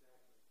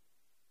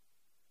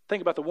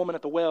 Think about the woman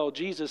at the well.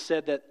 Jesus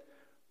said that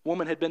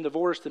woman had been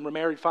divorced and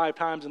remarried 5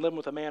 times and living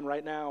with a man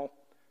right now.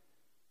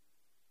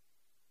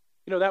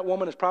 That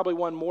woman has probably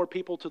won more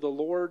people to the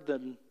Lord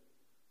than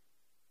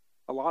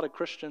a lot of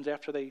Christians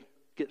after they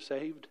get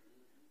saved.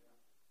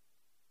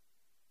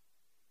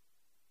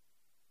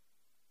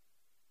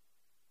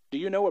 Do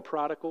you know a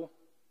prodigal?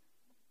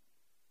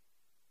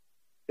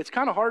 It's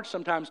kind of hard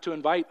sometimes to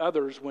invite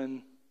others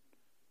when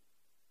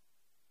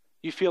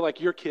you feel like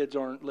your kids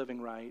aren't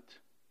living right.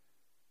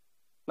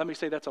 Let me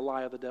say that's a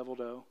lie of the devil,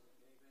 though.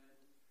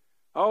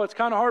 Oh, it's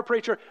kind of hard,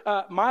 preacher.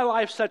 My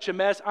life's such a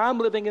mess. I'm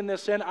living in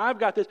this sin. I've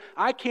got this.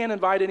 I can't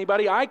invite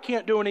anybody. I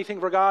can't do anything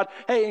for God.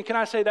 Hey, and can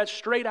I say that's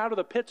straight out of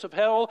the pits of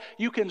hell?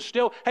 You can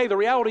still, the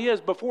reality is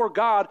before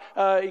God,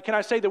 can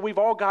I say that we've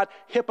all got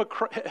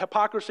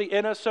hypocrisy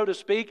in us, so to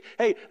speak?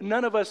 Hey,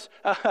 none of us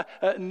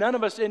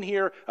in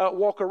here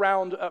walk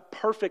around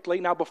perfectly.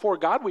 Now, before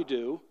God we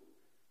do.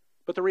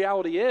 But the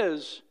reality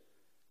is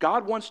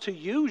God wants to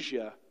use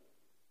you.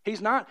 He's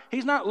not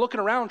looking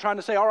around trying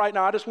to say, all right,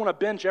 now I just want to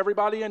bench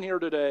everybody in here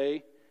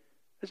today.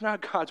 It's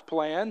not God's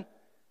plan.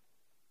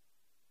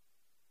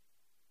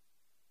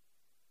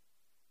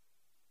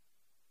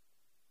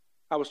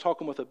 I was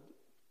talking with a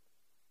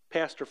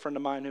pastor friend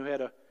of mine who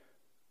had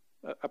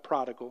a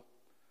prodigal.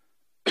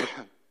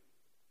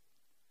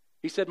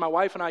 He said, my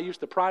wife and I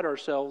used to pride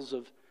ourselves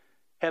of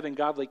having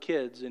godly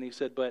kids. And he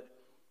said, but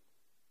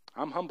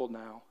I'm humbled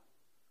now.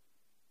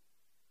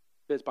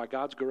 It's by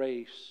God's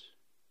grace.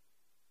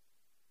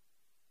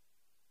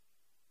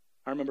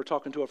 I remember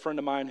talking to a friend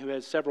of mine who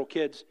has several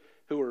kids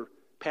who are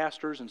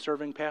pastors and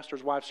serving,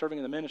 pastors' wives serving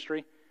in the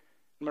ministry. I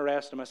remember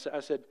asking him, I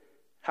said,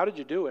 how did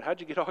you do it? How did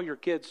you get all your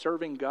kids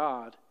serving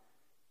God?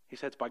 He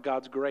said, it's by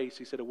God's grace.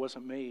 He said, it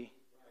wasn't me.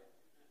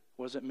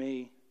 It wasn't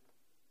me.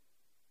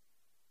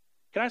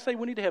 Can I say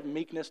we need to have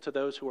meekness to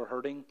those who are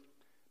hurting?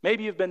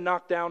 Maybe you've been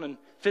knocked down and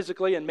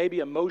physically and maybe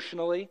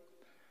emotionally.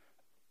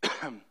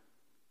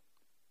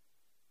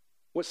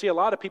 See, a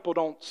lot of people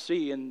don't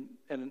see, and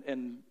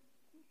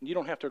you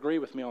don't have to agree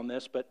with me on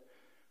this, but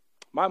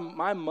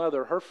my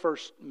mother, her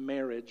first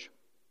marriage,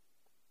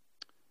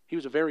 he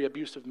was a very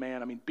abusive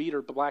man. I mean, beat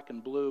her black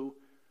and blue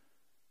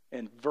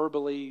and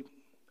verbally,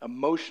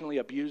 emotionally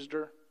abused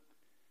her.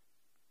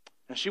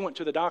 And she went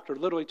to the doctor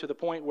literally to the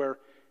point where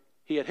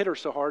he had hit her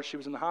so hard she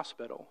was in the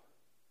hospital.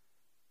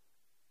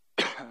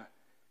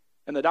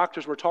 And the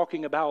doctors were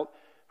talking about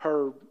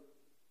her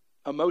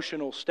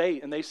emotional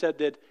state, and they said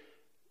that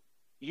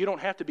you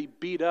don't have to be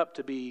beat up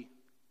to be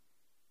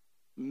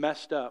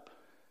messed up,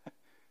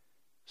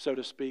 so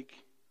to speak.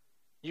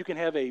 You can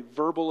have a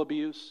verbal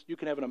abuse. You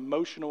can have an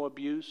emotional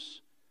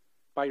abuse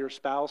by your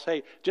spouse.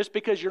 Hey, just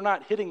because you're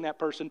not hitting that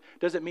person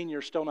doesn't mean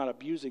you're still not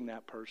abusing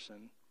that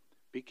person.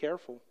 Be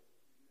careful.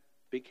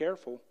 Be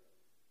careful.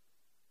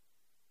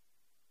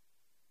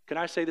 Can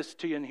I say this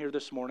to you in here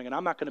this morning? And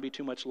I'm not going to be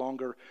too much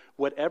longer.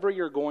 Whatever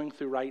you're going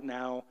through right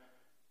now,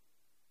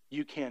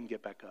 you can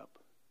get back up.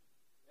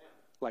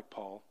 Like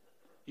Paul.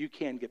 You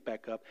can get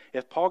back up.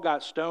 If Paul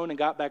got stoned and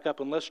got back up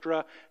in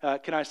Lystra,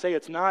 can I say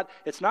it's not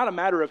a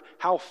matter of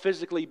how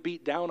physically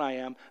beat down I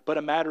am, but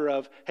a matter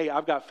of, hey,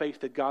 I've got faith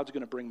that God's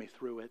going to bring me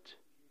through it.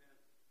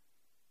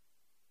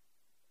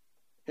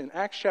 In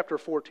Acts chapter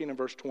 14 and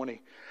verse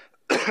 20,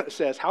 it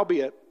says,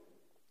 "Howbeit,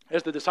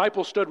 as the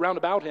disciples stood round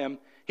about him,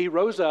 he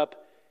rose up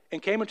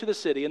and came into the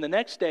city, and the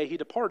next day he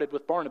departed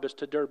with Barnabas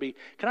to Derbe."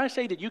 Can I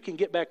say that you can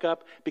get back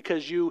up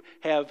because you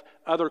have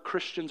other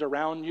Christians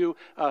around you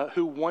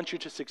who want you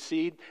to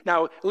succeed?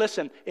 Now,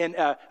 listen,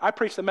 I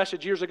preached a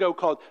message years ago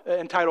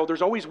entitled,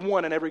 "There's Always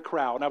One in Every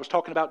Crowd," and I was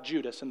talking about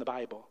Judas in the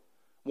Bible.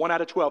 1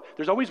 out of 12.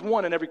 There's always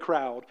one in every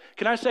crowd.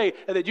 Can I say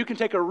that you can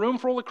take a room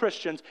full of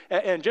Christians,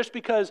 and just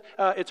because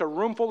it's a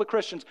room full of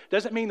Christians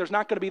doesn't mean there's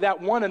not going to be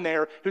that one in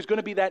there who's going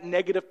to be that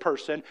negative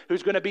person,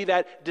 who's going to be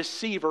that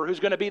deceiver,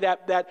 who's going to be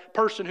that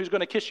person who's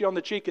going to kiss you on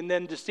the cheek and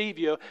then deceive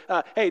you.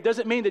 Hey, it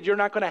doesn't mean that you're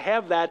not going to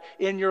have that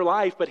in your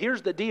life, but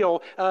here's the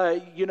deal.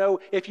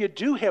 If you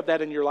do have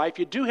that in your life,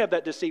 you do have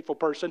that deceitful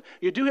person,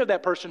 you do have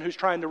that person who's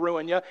trying to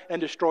ruin you and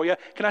destroy you,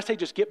 can I say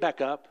just get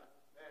back up?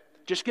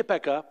 Just get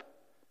back up.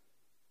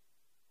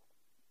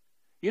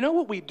 You know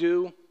what we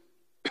do?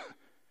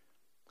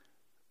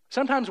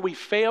 Sometimes we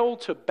fail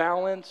to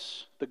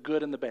balance the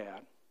good and the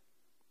bad.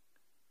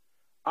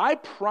 I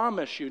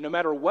promise you, no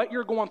matter what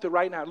you're going through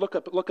right now, look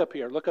up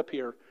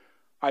here.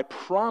 I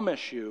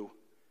promise you,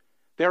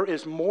 there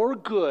is more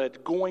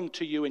good going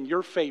to you in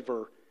your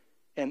favor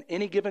in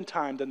any given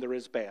time than there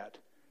is bad.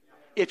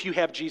 If you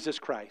have Jesus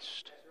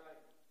Christ.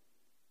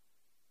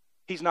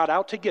 He's not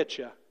out to get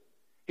you.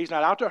 He's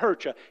not out to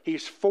hurt you.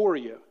 He's for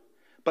you.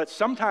 But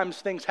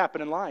sometimes things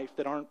happen in life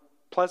that aren't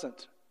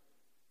pleasant.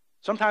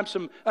 Sometimes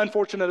some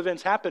unfortunate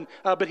events happen.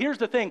 But here's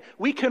the thing.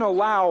 We can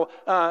allow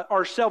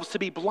ourselves to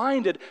be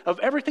blinded of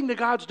everything that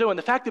God's doing.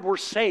 The fact that we're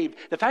saved.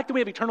 The fact that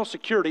we have eternal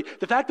security.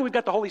 The fact that we've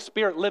got the Holy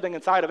Spirit living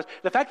inside of us.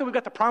 The fact that we've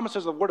got the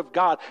promises of the Word of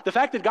God. The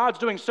fact that God's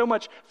doing so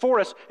much for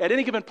us at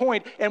any given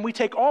point. And we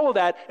take all of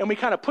that and we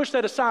kind of push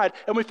that aside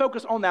and we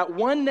focus on that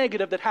one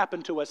negative that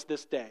happened to us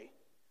this day.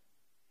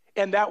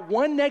 And that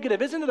one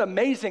negative, isn't it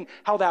amazing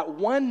how that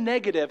one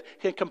negative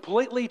can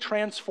completely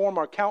transform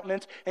our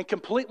countenance and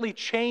completely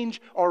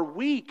change our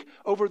week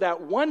over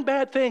that one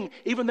bad thing,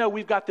 even though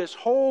we've got this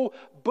whole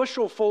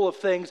bushel full of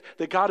things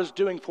that God is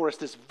doing for us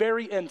this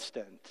very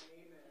instant.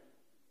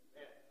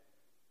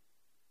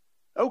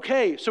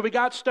 Okay, so we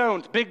got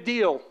stoned. Big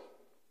deal.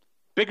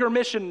 Bigger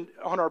mission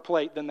on our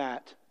plate than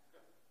that.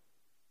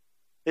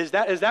 Is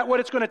that what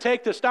it's going to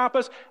take to stop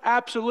us?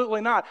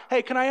 Absolutely not.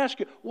 Hey, can I ask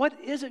you, what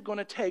is it going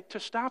to take to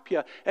stop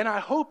you? And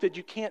I hope that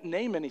you can't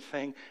name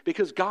anything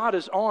because God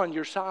is on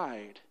your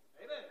side.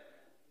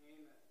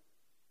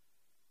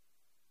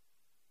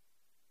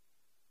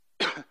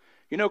 Amen.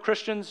 You know,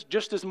 Christians,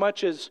 just as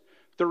much as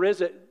there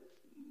is 1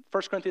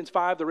 Corinthians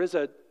 5, there is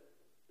a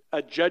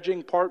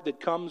judging part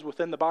that comes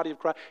within the body of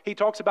Christ. He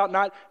talks about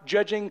not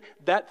judging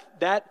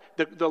the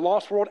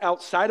lost world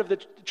outside of the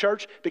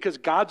church because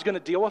God's going to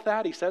deal with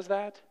that. He says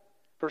that,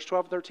 verse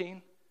 12 and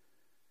 13.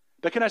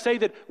 But can I say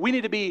that we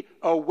need to be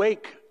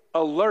awake,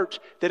 alert,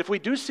 that if we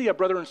do see a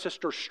brother and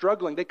sister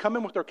struggling, they come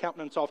in with their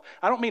countenance off.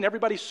 I don't mean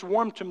everybody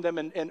swarm to them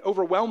and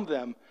overwhelm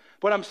them.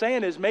 What I'm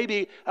saying is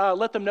maybe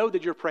let them know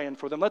that you're praying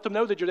for them. Let them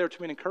know that you're there to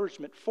be an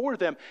encouragement for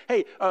them.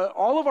 Hey,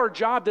 all of our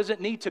job doesn't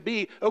need to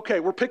be,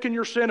 okay, we're picking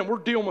your sin and we're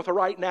dealing with it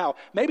right now.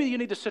 Maybe you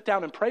need to sit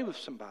down and pray with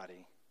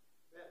somebody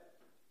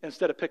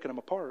instead of picking them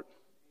apart.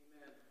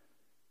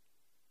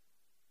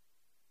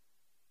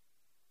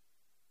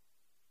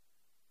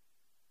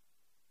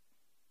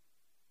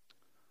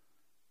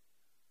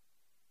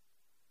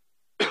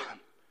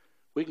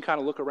 We can kind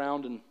of look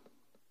around and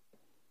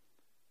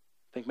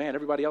think, man,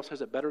 everybody else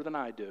has it better than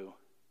I do.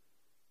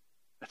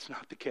 That's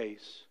not the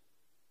case.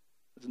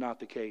 It's not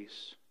the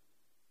case.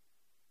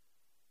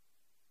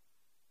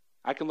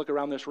 I can look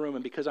around this room,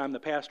 and because I'm the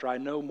pastor, I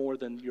know more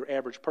than your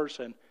average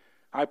person.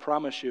 I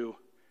promise you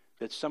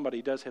that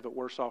somebody does have it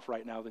worse off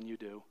right now than you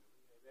do.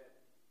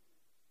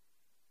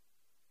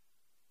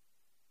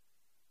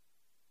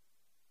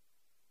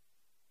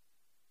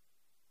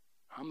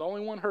 I'm the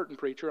only one hurting,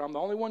 preacher. I'm the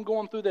only one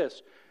going through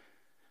this.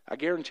 I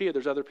guarantee you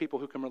there's other people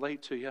who can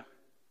relate to you.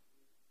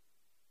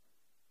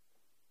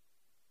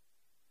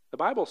 The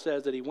Bible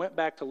says that he went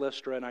back to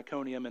Lystra and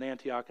Iconium and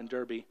Antioch and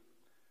Derbe.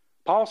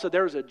 Paul said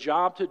there's a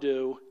job to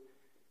do.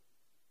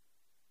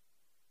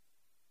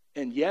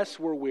 And yes,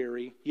 we're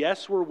weary.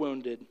 Yes, we're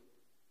wounded.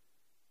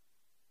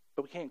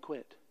 But we can't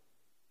quit.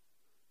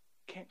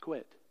 Can't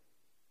quit.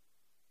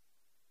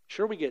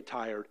 Sure, we get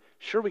tired.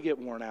 Sure, we get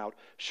worn out.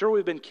 Sure,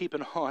 we've been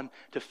keeping on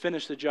to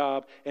finish the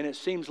job, and it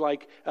seems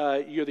like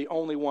you're the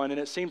only one, and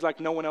it seems like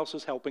no one else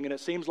is helping, and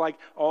it seems like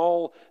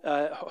all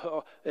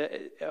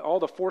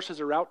the forces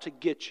are out to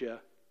get you.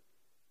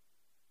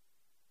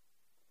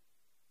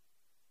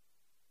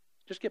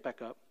 Just get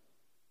back up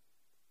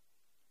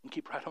and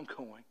keep right on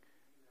going.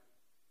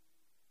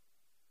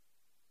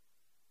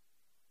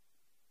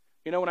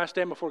 You know, when I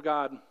stand before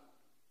God,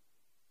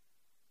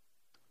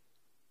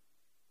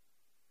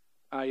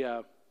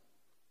 I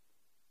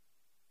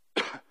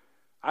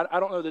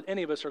don't know that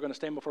any of us are going to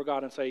stand before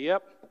God and say,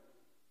 yep,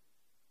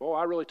 well,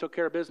 I really took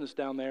care of business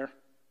down there.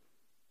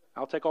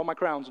 I'll take all my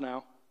crowns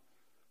now.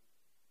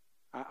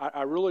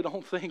 I really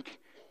don't think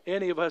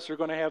any of us are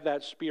going to have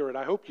that spirit.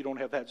 I hope you don't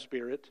have that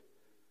spirit.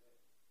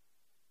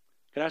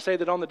 Can I say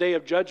that on the day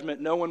of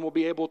judgment, no one will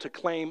be able to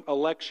claim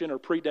election or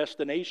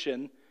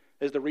predestination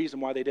as the reason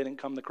why they didn't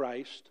come to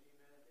Christ?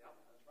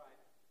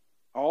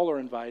 All are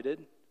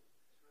invited.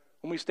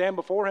 When we stand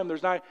before Him,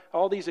 there's not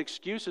all these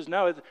excuses.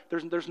 No,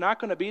 there's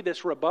not going to be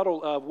this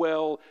rebuttal of,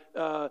 well,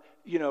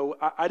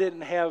 I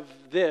didn't have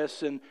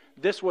this, and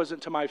this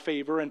wasn't to my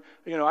favor, and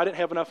I didn't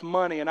have enough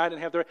money, and I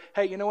didn't have the.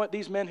 Hey, you know what?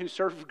 These men who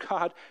served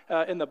God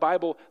in the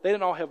Bible, they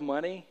didn't all have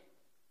money.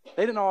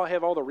 They didn't all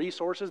have all the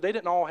resources. They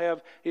didn't all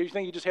have. You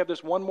think you just have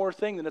this one more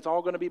thing, then it's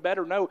all going to be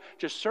better? No,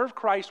 just serve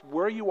Christ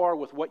where you are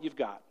with what you've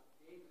got.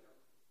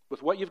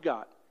 With what you've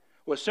got.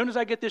 Well, as soon as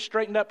I get this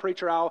straightened up,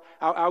 preacher,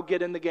 I'll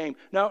get in the game.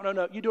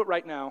 No. You do it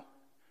right now.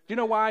 Do you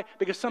know why?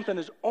 Because something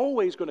is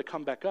always going to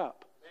come back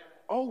up.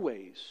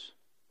 Always.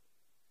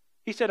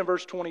 He said in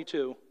verse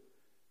 22,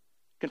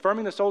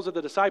 confirming the souls of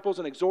the disciples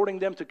and exhorting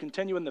them to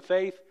continue in the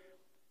faith,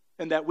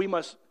 and that we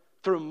must,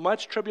 through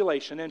much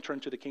tribulation, enter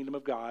into the kingdom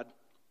of God.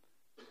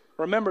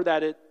 Remember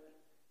that it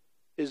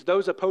is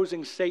those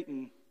opposing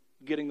Satan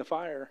getting the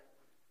fire.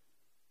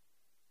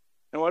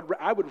 And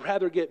I would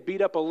rather get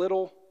beat up a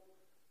little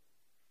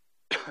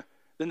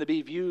than to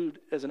be viewed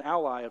as an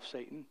ally of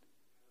Satan.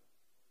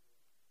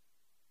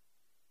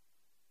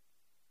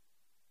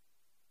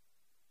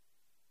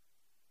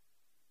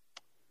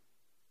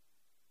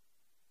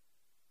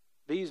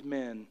 These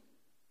men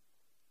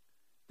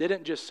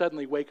didn't just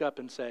suddenly wake up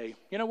and say,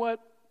 you know what?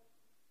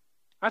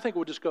 I think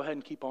we'll just go ahead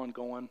and keep on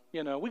going.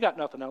 We got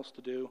nothing else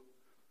to do.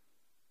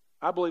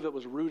 I believe it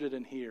was rooted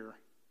in here.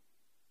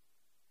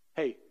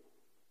 Hey,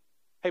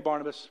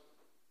 Barnabas,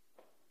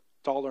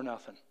 it's all or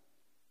nothing.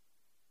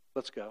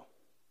 Let's go.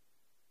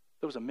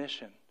 There was a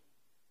mission.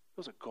 There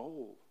was a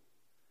goal.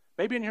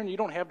 Maybe in here you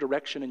don't have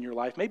direction in your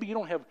life. Maybe you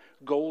don't have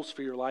goals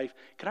for your life.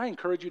 Can I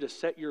encourage you to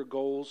set your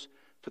goals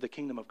for the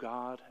kingdom of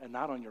God and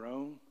not on your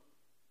own?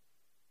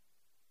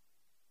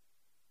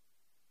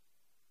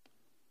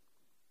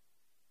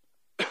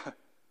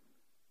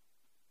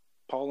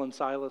 Paul and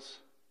Silas,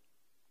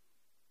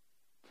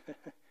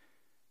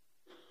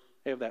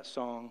 they have that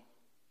song,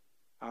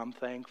 I'm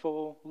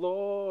thankful,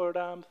 Lord,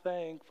 I'm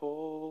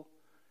thankful.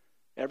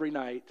 Every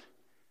night,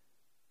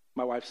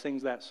 my wife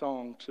sings that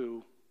song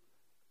to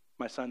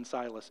my son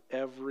Silas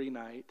every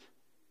night,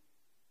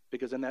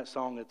 because in that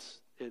song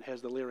it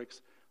has the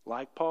lyrics,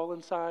 like Paul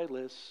and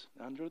Silas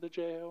under the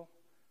jail.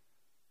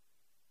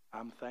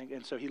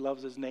 And so he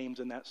loves his names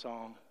in that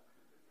song.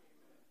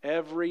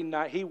 Every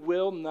night. He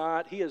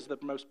is the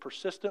most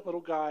persistent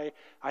little guy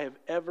I have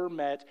ever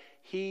met.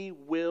 He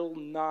will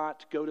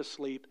not go to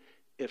sleep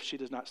if she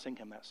does not sing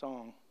him that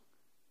song.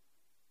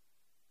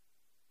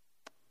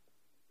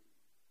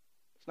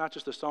 It's not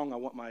just a song I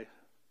want my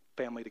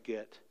family to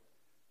get.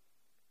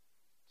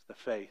 It's the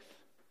faith.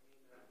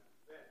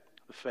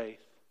 The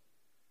faith.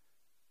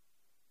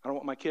 I don't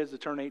want my kids to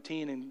turn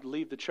 18 and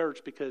leave the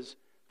church because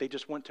they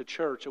just went to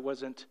church. It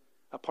wasn't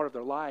a part of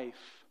their life.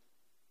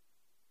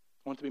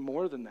 I want it to be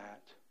more than that.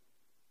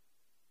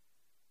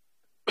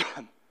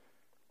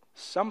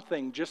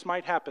 Something just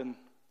might happen.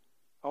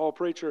 Oh,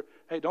 preacher,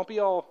 hey, don't be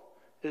all,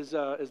 as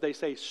they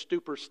say,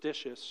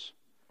 superstitious.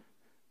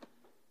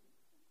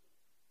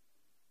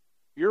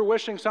 You're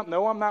wishing something.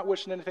 No, I'm not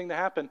wishing anything to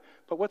happen.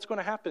 But what's going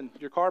to happen?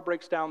 Your car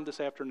breaks down this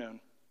afternoon.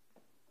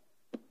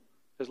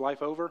 Is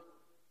life over?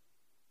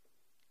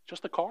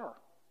 Just a car.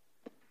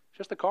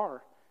 Just a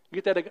car.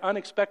 You get that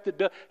unexpected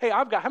bill. Hey,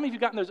 how many of you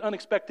gotten those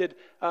unexpected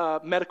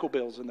medical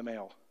bills in the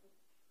mail?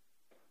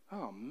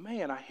 Oh,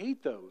 man, I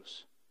hate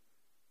those.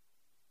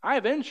 I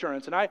have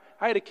insurance, and I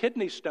had a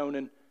kidney stone,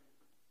 and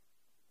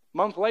a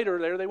month later,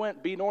 there they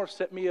went. B North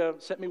sent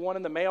me one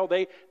in the mail.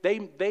 They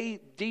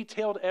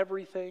detailed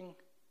everything.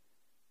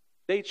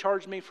 They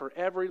charge me for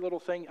every little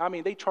thing. I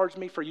mean, they charge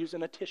me for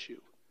using a tissue.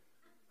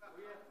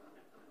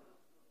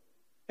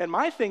 And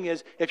my thing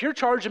is, if you're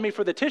charging me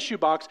for the tissue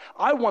box,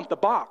 I want the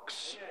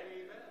box.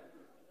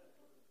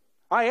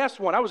 I asked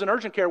one, I was in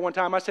urgent care one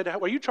time, I said,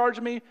 are you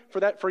charging me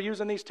for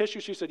using these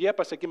tissues? She said, yep.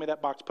 I said, give me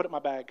that box, put it in my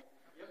bag.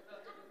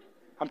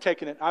 I'm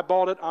taking it. I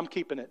bought it, I'm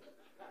keeping it.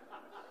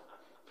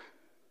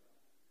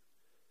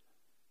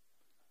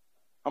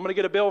 I'm going to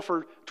get a bill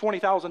for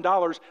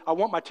 $20,000. I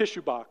want my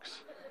tissue box.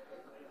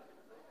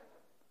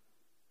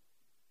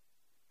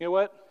 You know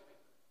what?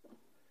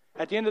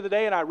 At the end of the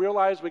day, and I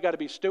realize we got to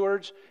be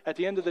stewards, at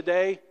the end of the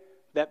day,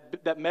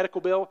 that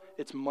medical bill,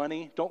 it's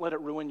money. Don't let it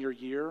ruin your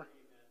year.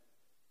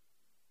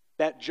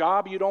 That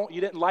job you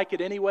didn't like it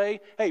anyway.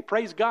 Hey,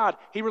 praise God,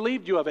 He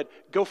relieved you of it.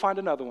 Go find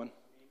another one.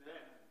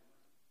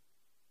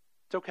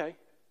 It's okay.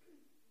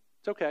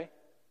 It's okay.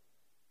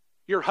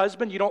 Your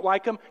husband, you don't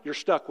like him, you're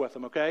stuck with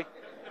him, okay?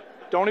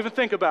 Don't even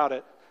think about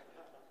it.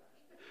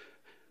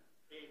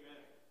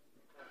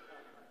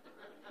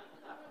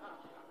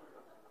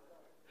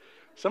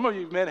 Some of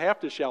you men have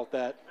to shout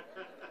that.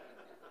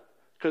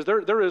 Because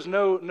there is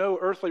no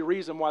earthly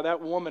reason why that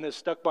woman is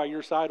stuck by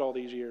your side all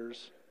these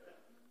years.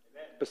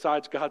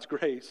 Besides God's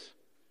grace.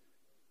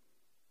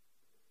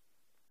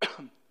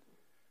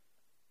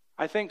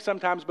 I think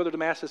sometimes Brother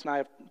Damascus and I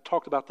have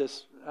talked about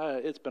this.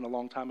 It's been a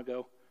long time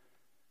ago.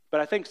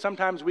 But I think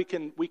sometimes we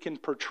can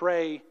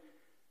portray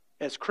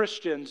as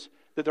Christians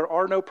that there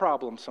are no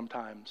problems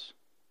sometimes.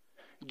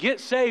 Get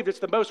saved, it's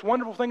the most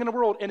wonderful thing in the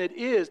world, and it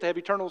is to have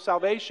eternal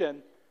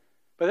salvation.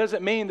 But that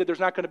doesn't mean that there's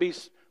not going to be,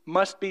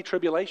 must be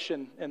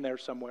tribulation in there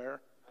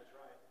somewhere. That's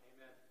right.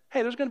 Amen.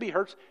 Hey, there's going to be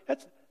hurts.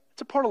 It's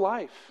a part of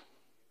life.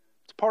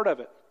 It's a part of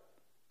it.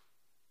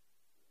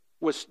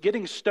 Was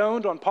getting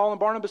stoned on Paul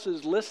and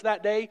Barnabas' list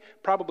that day?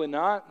 Probably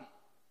not.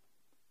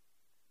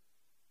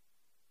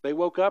 They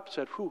woke up and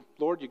said, whew,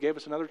 Lord, you gave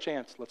us another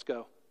chance. Let's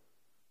go.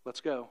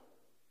 Let's go.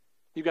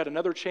 You got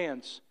another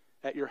chance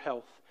at your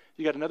health.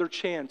 You got another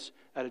chance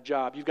at a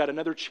job. You've got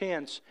another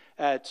chance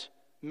at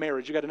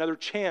marriage. You got another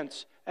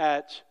chance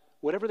at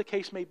whatever the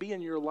case may be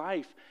in your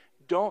life.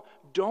 Don't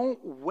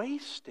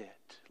waste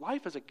it.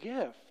 Life is a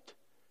gift.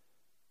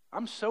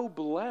 I'm so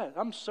blessed.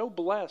 I'm so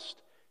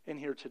blessed in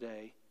here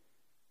today.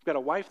 I've got a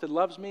wife that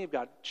loves me. I've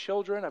got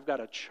children. I've got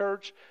a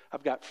church.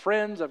 I've got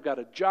friends. I've got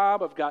a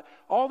job. I've got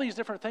all these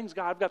different things.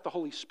 God, I've got the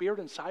Holy Spirit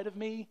inside of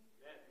me. Amen.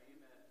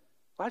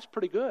 Life's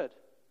pretty good.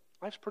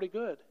 Life's pretty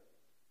good.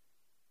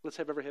 Let's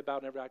have every head bowed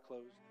and every eye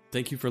closed.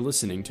 Thank you for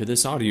listening to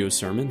this audio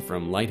sermon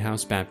from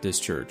Lighthouse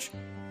Baptist Church.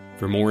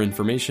 For more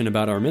information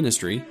about our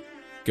ministry,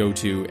 go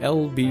to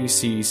lbccincy.com.